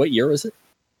shit. What year is it?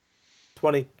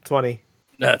 2020.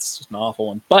 That's just an awful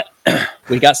one. But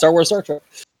we got Star Wars, Star Trek.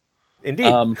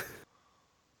 Indeed.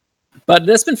 But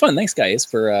that's been fun. Thanks, guys,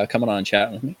 for coming on and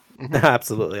chatting with me.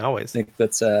 Absolutely, always. I think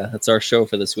that's our show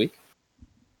for this week.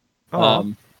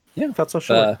 Yeah, felt so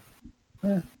short.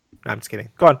 I'm just kidding.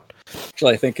 Go on.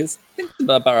 Actually, I think it's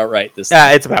about right this.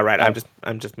 Yeah, it's about right.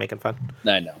 I'm just making fun.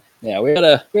 I know. Yeah, we had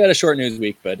a short news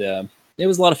week, but it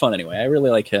was a lot of fun anyway. I really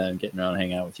like getting around and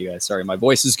hanging out with you guys. Sorry, my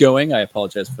voice is going. I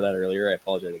apologize for that earlier. I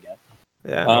apologize again.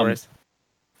 Yeah, no worries.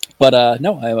 But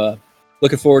no, I'm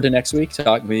looking forward to next week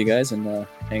talking with you guys and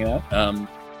hanging out.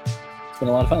 It's been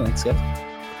a lot of fun. Thanks, guys.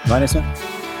 My name's Matt.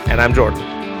 And I'm Jordan.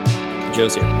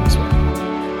 Joe's here.